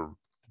people are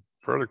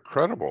fairly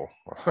credible.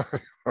 I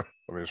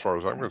mean, as far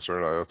as I'm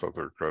concerned, I thought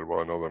they're credible.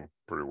 I know them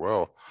pretty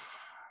well.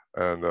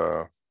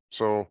 And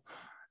so,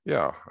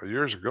 yeah,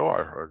 years ago,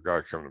 I heard a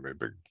guy come to me,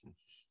 big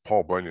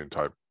Paul Bunyan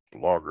type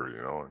logger,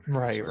 and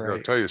Right. I got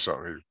to tell you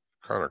something. He's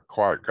kind of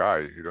quiet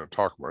guy. He doesn't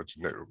talk much.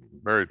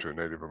 Married to a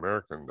Native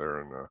American there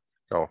in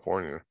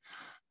California.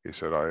 He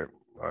said, I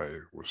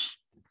was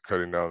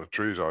cutting down the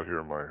trees out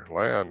here in my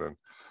land and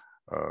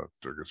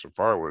to get some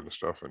firewood and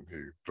stuff. And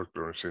he looked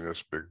over and seen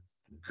this big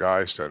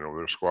guy standing over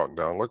there squatting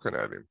down looking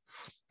at him.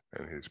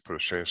 And he's put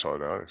his chainsaw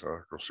down. He said,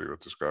 I'll go see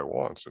what this guy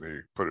wants. And he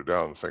put it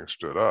down, the thing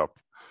stood up.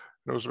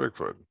 And it was a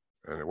Bigfoot.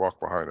 And he walked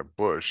behind a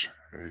bush.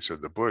 And he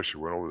said the bush, he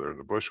went over there and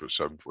the bush was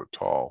 7 foot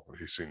tall. And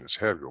he seen his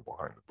head go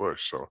behind the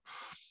bush. So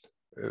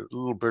a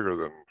little bigger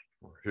than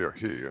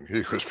and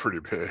he was pretty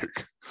big.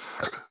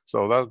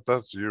 So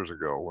that's years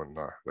ago when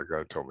the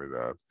guy told me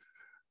that.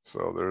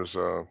 So there's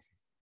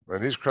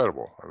and he's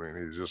credible. I mean,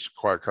 he's just a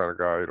quiet kind of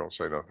guy. He don't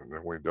say nothing,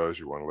 and when he does,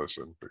 you want to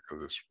listen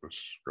because it's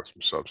got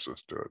some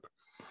substance to it.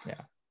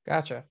 Yeah,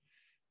 gotcha.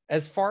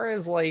 As far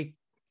as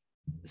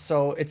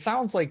so it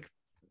sounds like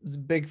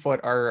Bigfoot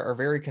are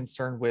very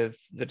concerned with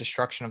the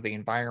destruction of the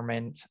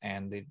environment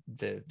and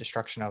the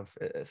destruction of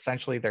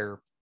essentially their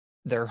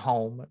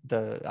home,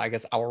 I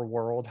guess our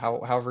world,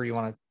 however you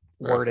want to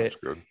word it.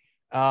 Good.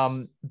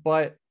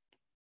 But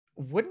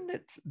wouldn't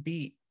it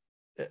be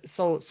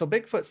so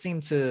Bigfoot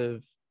seem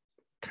to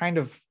kind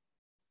of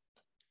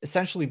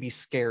essentially be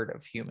scared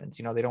of humans?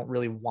 They don't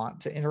really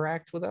want to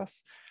interact with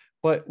us.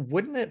 But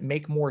wouldn't it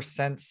make more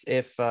sense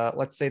if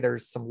let's say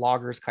there's some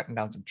loggers cutting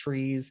down some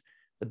trees,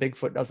 the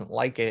Bigfoot doesn't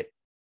like it,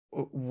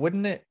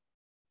 wouldn't it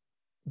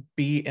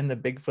be in the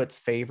Bigfoot's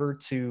favor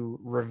to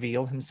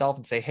reveal himself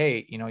and say,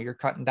 hey, you're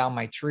cutting down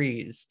my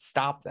trees,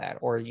 stop that?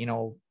 Or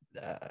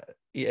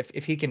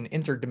if he can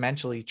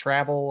interdimensionally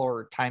travel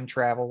or time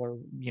travel or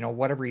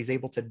whatever he's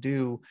able to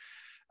do,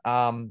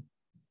 why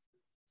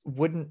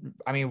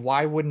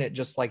wouldn't it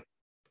just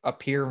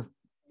appear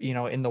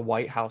in the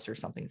White House or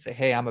something, say,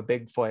 hey, I'm a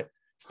Bigfoot,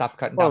 stop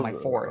cutting down my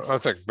forest? I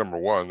think number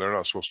one, they're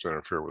not supposed to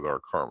interfere with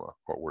our karma,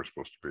 what we're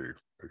supposed to be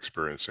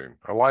experiencing.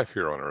 Our life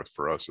here on earth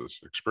for us is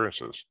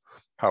experiences.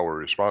 How we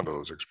respond to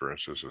those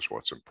experiences is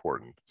what's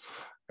important.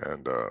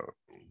 And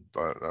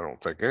I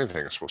don't think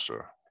anything is supposed to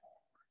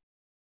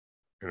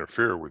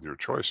interfere with your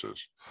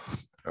choices.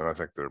 And I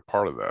think they're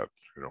part of that,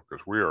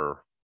 because we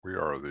are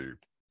the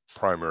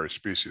primary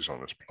species on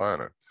this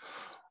planet,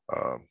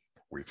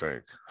 we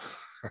think.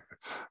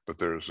 But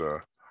there's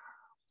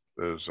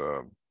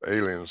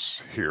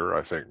aliens here,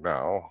 I think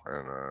now,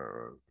 and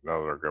now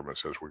that our government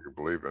says we can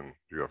believe in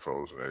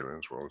UFOs and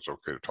aliens, well, it's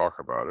okay to talk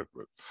about it.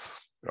 But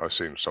I've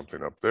seen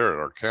something up there at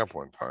our camp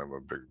one time, a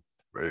big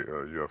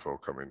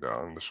UFO coming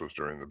down. This was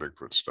during the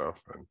Bigfoot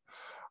stuff, and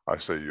I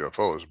say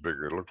UFO is big.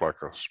 It looked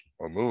like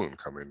a moon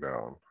coming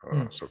down,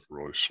 so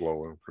really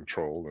slow and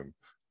controlled. And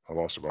I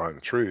lost it behind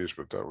the trees,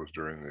 but that was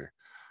during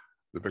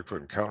the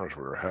Bigfoot encounters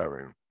we were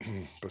having.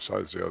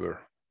 Besides the other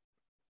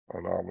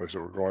anomalies that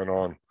were going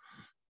on.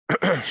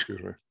 Excuse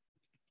me.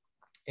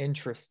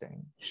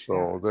 Interesting.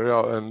 So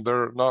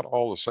they're not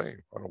all the same,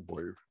 I don't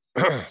believe.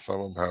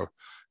 Some of them have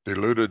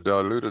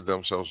diluted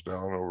themselves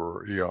down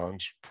over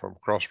eons from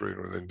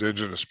crossbreeding with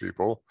indigenous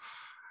people,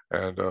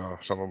 and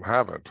some of them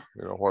haven't.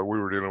 What we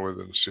were dealing with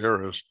in the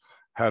Sierras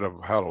had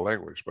a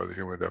language by the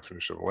human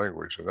definition of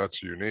language, and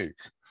that's unique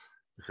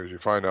because you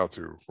find out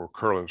through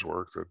Curlin's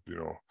work that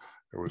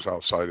it was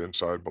outside,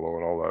 inside, below,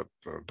 and all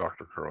that.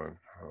 Dr. Curlin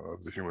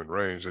of the human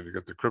range, and you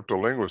get the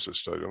cryptolinguist that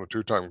studied. I'm a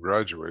two-time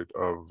graduate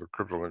of the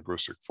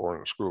cryptolinguistic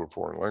School of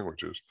Foreign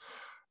Languages,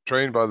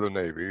 trained by the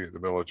Navy, the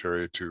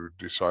military, to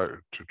decide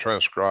to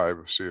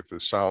transcribe, see if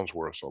this sounds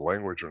worth a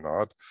language or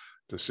not,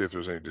 to see if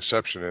there's any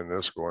deception in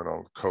this going on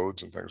with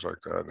codes and things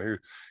like that. And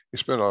he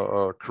spent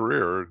a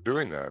career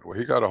doing that. Well,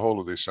 he got a hold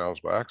of these sounds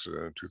by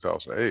accident in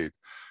 2008.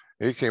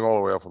 He came all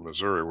the way up from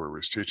Missouri, where he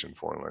was teaching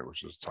foreign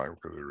languages at the time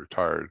because he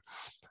retired.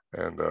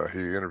 And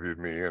he interviewed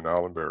me and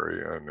Alan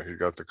Berry, and he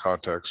got the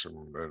context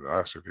and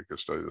asked if he could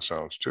study the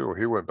sounds too.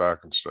 He went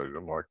back and studied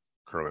them like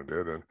Curlin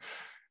did, and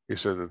he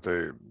said that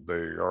they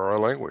are a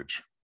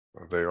language.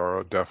 They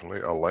are definitely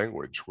a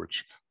language,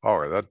 which, all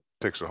right, that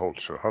takes a whole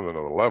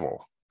another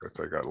level if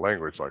they got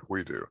language like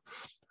we do.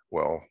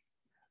 Well,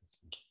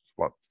 it's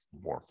a lot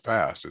more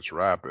fast, it's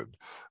rapid,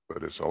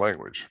 but it's a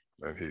language.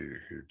 And he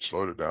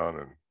slowed it down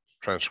and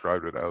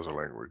transcribed it as a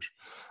language.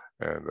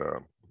 And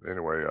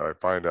anyway, I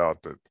find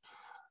out that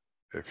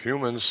if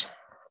humans,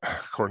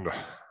 according to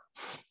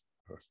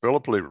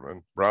Philip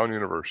Lieberman, Brown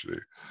University,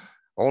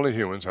 only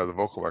humans have the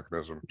vocal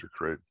mechanism to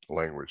create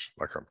language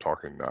like I'm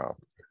talking now.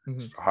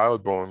 Mm-hmm.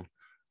 Hyoid bone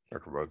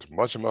provides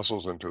much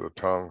muscles into the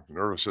tongue,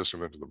 nervous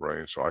system into the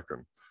brain, so I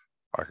can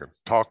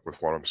talk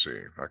with what I'm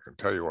seeing. I can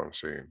tell you what I'm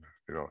seeing.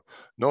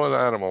 No other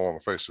animal on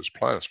the face of this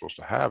planet is supposed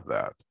to have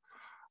that.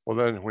 Well,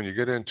 then when you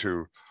get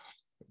into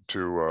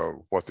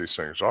what these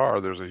things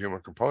are, there's a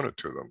human component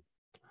to them.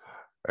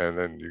 And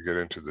then you get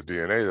into the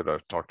DNA that I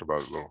talked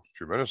about a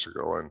few minutes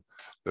ago, and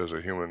there's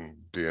a human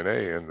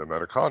DNA in the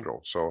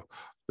mitochondrial. So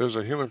there's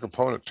a human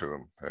component to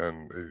them,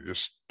 and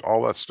just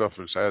all that stuff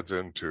just adds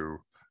into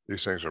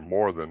these things are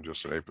more than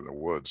just an ape in the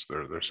woods.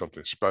 They're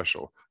something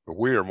special, but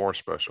we are more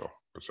special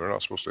because they're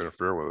not supposed to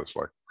interfere with us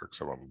like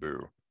some of them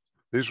do.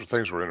 These were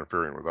things were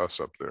interfering with us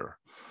up there.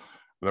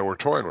 And they were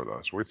toying with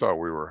us. We thought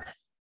we were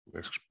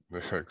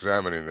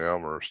examining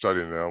them or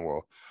studying them.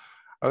 Well,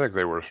 I think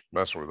they were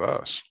messing with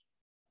us.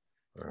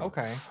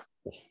 Okay.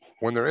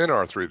 When they're in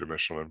our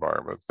three-dimensional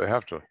environment, they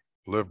have to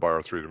live by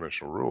our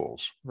three-dimensional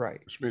rules.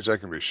 Right. Which means they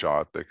can be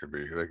shot, they can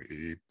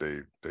eat,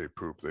 they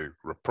poop, they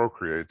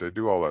procreate, they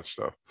do all that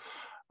stuff.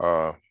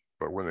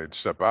 But when they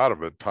step out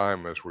of it,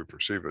 time as we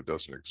perceive it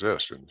doesn't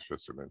exist in the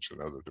fifth dimension,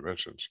 other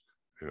dimensions.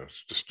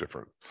 It's just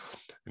different.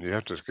 And you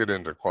have to get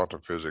into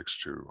quantum physics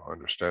to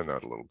understand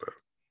that a little bit.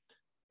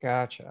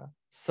 Gotcha.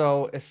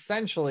 So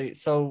essentially,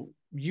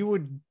 you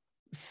would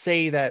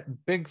say that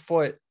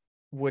Bigfoot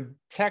would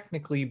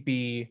technically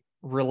be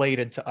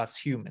related to us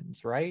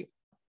humans, right?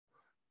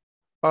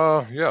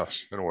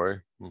 Yes, in a way.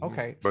 Mm-hmm.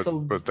 Okay.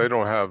 But they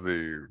don't have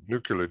the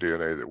nuclear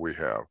DNA that we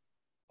have.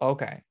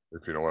 Okay.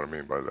 If you know what I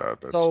mean by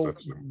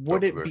that.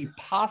 Would it be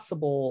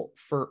possible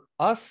for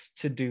us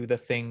to do the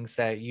things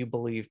that you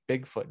believe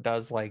Bigfoot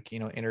does, like,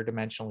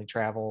 interdimensionally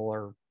travel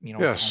or,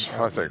 Yes,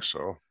 I think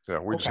so. Yeah,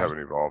 we just haven't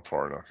evolved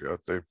far enough yet.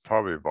 They've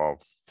probably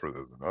evolved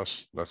further than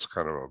us. That's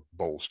kind of a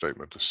bold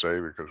statement to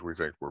say because we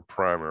think we're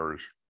primary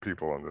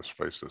people on this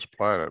face of this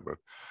planet. But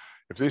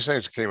if these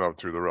things came up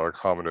through the relic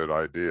hominid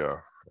idea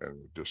and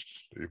just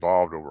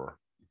evolved over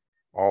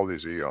all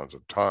these eons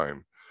of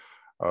time,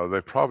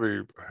 they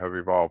probably have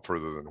evolved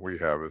further than we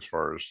have as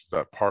far as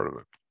that part of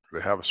it.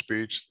 They have a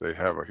speech, they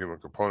have a human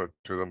component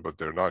to them, but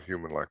they're not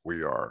human like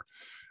we are.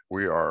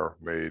 We are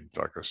made,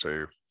 like I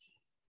say,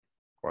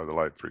 by the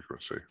light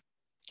frequency.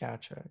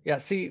 Gotcha. Yeah.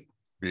 See,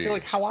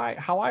 like how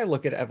I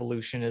look at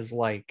evolution is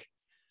like,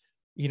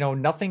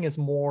 nothing is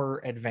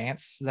more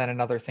advanced than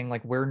another thing.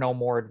 Like we're no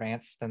more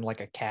advanced than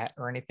like a cat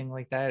or anything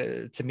like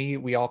that. To me,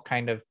 we all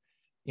kind of,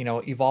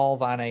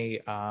 evolve on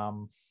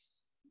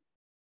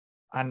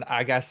on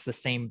I guess the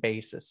same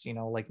basis,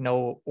 like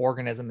no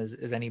organism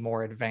is any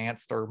more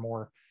advanced or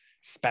more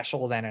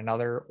special than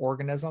another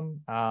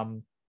organism.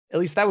 At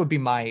least that would be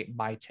my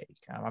take.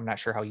 I'm not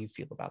sure how you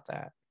feel about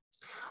that.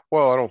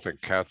 Well, I don't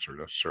think cats are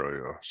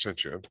necessarily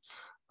sentient.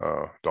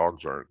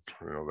 Dogs aren't.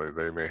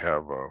 They may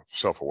have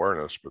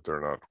self-awareness, but they're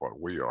not what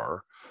we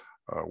are.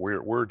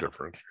 We're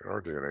different.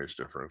 Our DNA is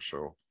different.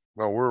 So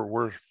no,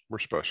 we're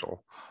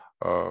special.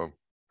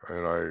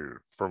 And I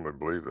firmly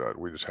believe that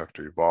we just have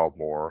to evolve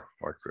more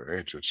like the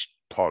ancients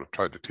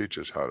tried to teach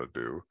us how to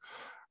do,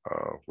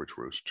 which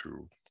was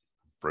to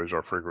raise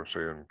our frequency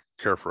and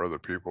care for other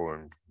people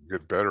and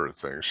get better at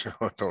things.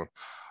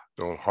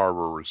 Don't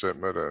harbor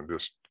resentment and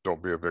just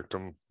don't be a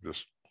victim.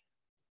 Just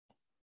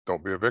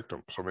don't be a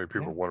victim. So many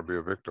people want to be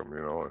a victim,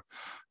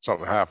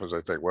 something happens.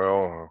 They think,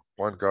 well,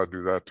 why did God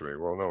do that to me?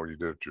 Well, no, you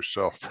did it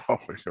yourself,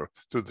 probably,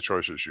 through the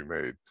choices you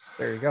made.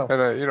 There you go.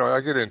 And, I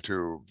get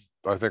into,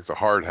 I think the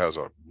heart has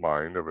a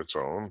mind of its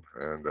own,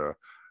 and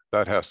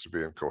that has to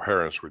be in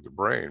coherence with the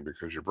brain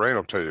because your brain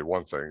will tell you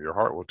one thing, your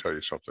heart will tell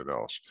you something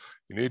else.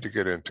 You need to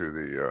get into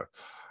the,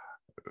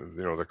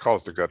 they call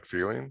it the gut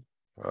feeling.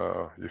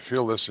 You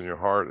feel this in your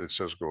heart, it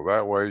says go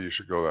that way, you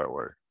should go that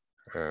way.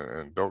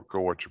 and don't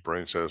go what your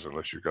brain says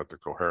unless you've got the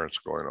coherence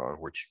going on,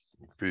 which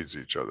feeds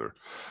each other.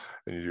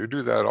 And you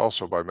do that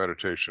also by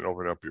meditation,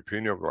 open up your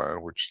pineal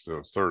gland, which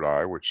the third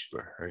eye, which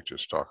the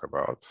ancients talk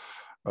about.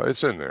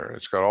 It's in there.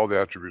 It's got all the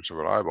attributes of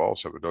an eyeball,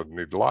 so it doesn't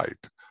need light.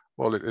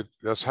 Well,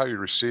 that's how you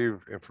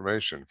receive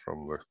information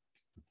from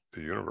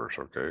the universe,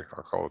 okay?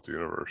 I'll call it the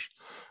universe,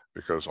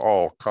 because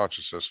all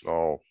consciousness and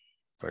all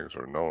things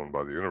are known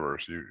by the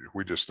universe.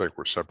 We just think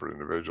we're separate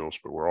individuals,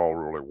 but we're all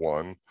really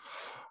one.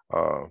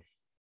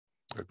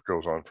 It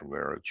goes on from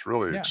there. It's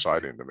really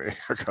exciting to me.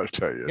 I gotta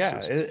tell you.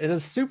 It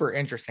is super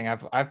interesting.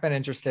 I've been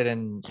interested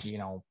in,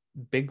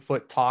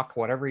 Bigfoot talk,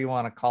 whatever you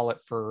want to call it,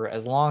 for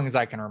as long as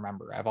I can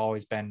remember. I've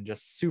always been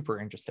just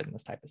super interested in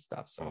this type of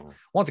stuff. So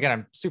once again,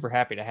 I'm super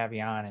happy to have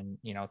you on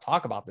and,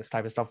 talk about this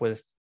type of stuff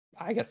with,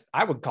 I guess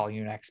I would call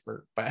you an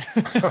expert, but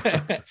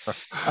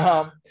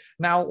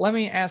now let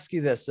me ask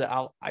you this.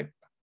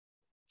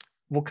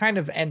 We'll kind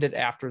of end it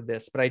after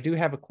this, but I do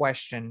have a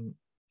question.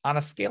 On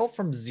a scale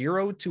from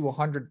 0 to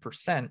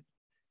 100%,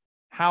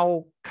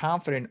 how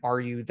confident are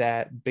you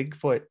that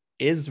Bigfoot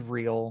is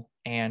real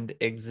and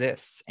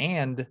exists?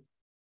 And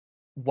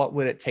what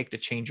would it take to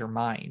change your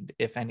mind,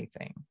 if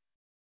anything?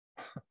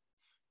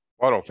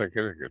 Well, I don't think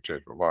anything could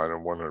change my mind.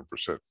 I'm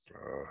 100%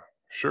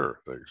 sure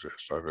they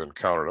exist. I've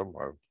encountered them.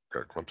 I've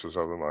got glimpses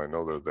of them. I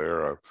know they're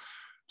there. I've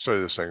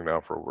studied this thing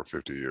now for over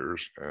 50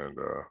 years, and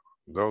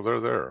though they're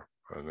there,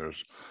 and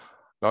there's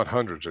not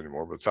hundreds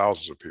anymore, but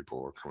thousands of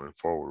people are coming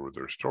forward with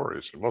their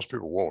stories. And most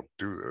people won't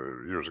do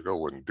that. Years ago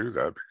wouldn't do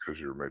that because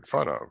you're made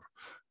fun of.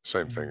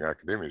 Same thing,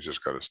 academia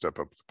just got to step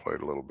up the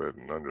plate a little bit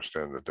and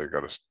understand that they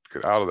got to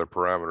get out of their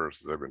parameters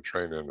that they've been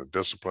trained in, a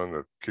discipline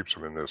that keeps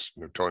them in this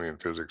Newtonian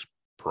physics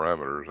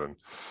parameters. And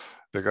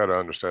they got to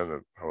understand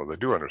that, well, they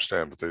do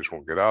understand, but they just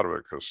won't get out of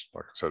it because,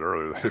 like I said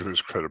earlier, they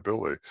lose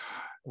credibility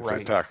if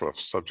they tackle a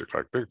subject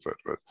like Bigfoot.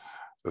 But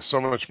there's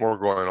so much more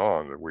going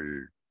on that we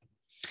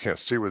can't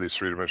see with these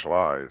three-dimensional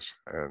eyes.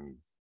 And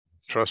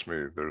trust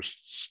me, there's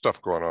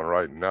stuff going on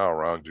right now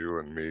around you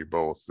and me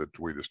both that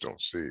we just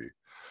don't see.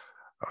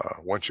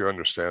 Once you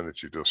understand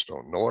that you just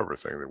don't know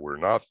everything, that we're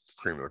not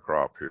cream of the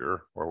crop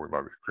here, or we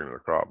might be cream of the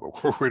crop,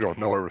 but we don't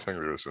know everything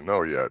there is to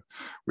know yet.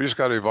 We just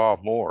got to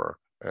evolve more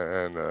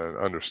and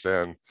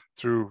understand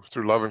through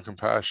love and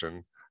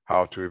compassion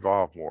how to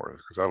evolve more,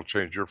 because that'll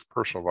change your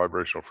personal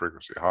vibrational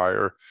frequency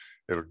higher.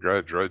 It'll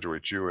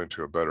graduate you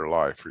into a better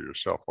life for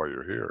yourself while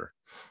you're here,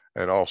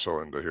 and also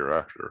in the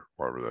hereafter,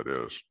 wherever that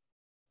is.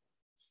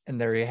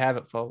 And there you have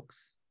it,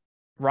 folks.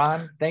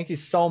 Ron, thank you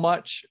so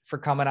much for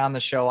coming on the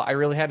show. I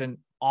really had an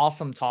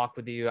awesome talk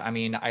with you. I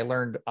mean, I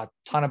learned a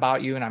ton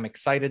about you, and I'm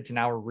excited to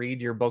now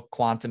read your book,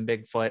 Quantum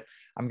Bigfoot.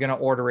 I'm going to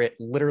order it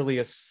literally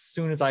as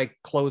soon as I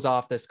close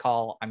off this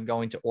call. I'm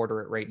going to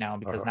order it right now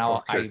because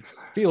now I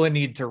feel a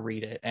need to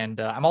read it. And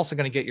I'm also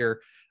going to get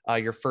your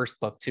first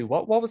book too.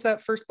 What was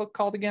that first book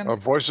called again?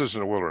 Voices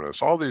in the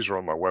Wilderness. All these are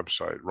on my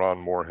website,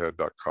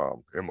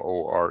 ronmorehead.com,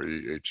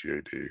 MOREHEAD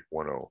 10.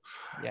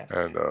 Yes.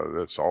 And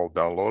that's all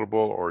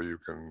downloadable, or you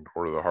can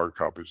order the hard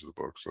copies of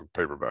the books, the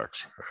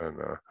paperbacks.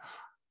 And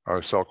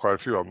I sell quite a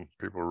few of them.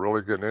 People are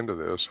really getting into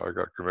this. I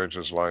got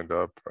conventions lined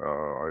up.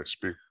 I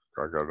speak.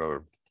 I got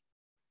another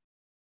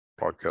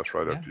podcast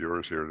right after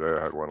yours here today.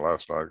 I had one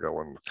last night. I got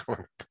one.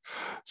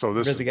 So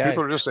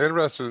people are just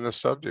interested in this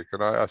subject,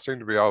 and I seem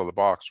to be out of the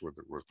box with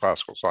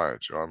classical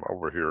science. I'm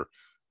over here.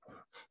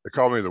 They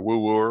call me the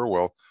woo-wooer.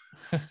 Well,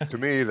 to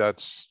me,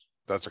 that's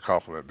a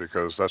compliment,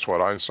 because that's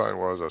what Einstein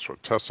was. That's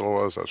what Tesla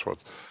was. That's what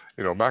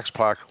Max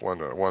Planck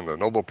won the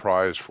Nobel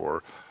Prize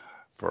for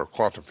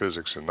quantum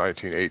physics in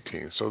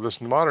 1918. So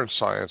this modern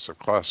science of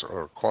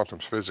quantum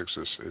physics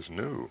is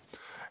new.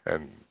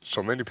 And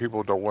so many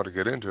people don't want to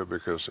get into it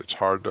because it's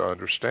hard to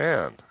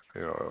understand.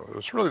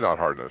 It's really not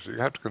hard to understand.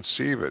 You have to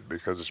conceive it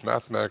because it's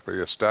mathematically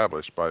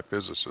established by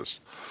physicists.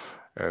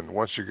 And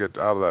once you get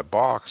out of that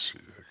box,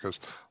 because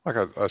like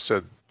I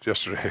said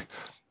yesterday,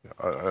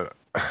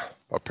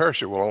 a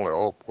parachute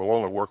will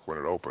only work when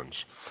it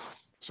opens.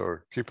 So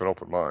keep an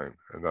open mind,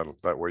 and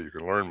that way you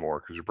can learn more,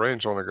 because your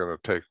brain's only going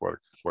to take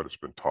what it's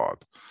been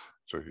taught.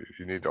 So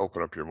you need to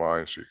open up your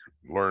mind so you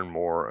can learn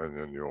more, and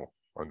then you'll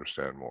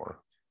understand more.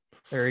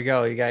 There you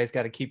go. You guys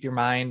got to keep your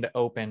mind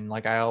open.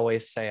 Like I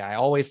always say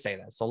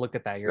that. So look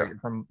at that. You're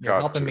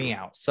helping me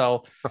out.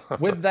 So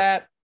with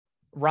that,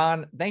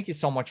 Ron, thank you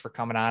so much for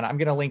coming on. I'm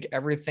going to link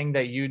everything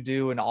that you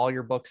do and all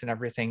your books and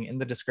everything in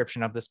the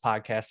description of this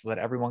podcast so that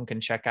everyone can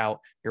check out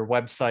your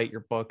website,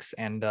 your books,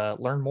 and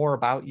learn more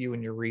about you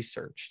and your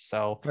research.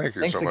 So thanks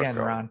so again,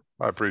 much, Ron.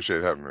 I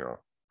appreciate having me on.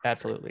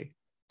 Absolutely.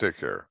 Take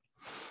care.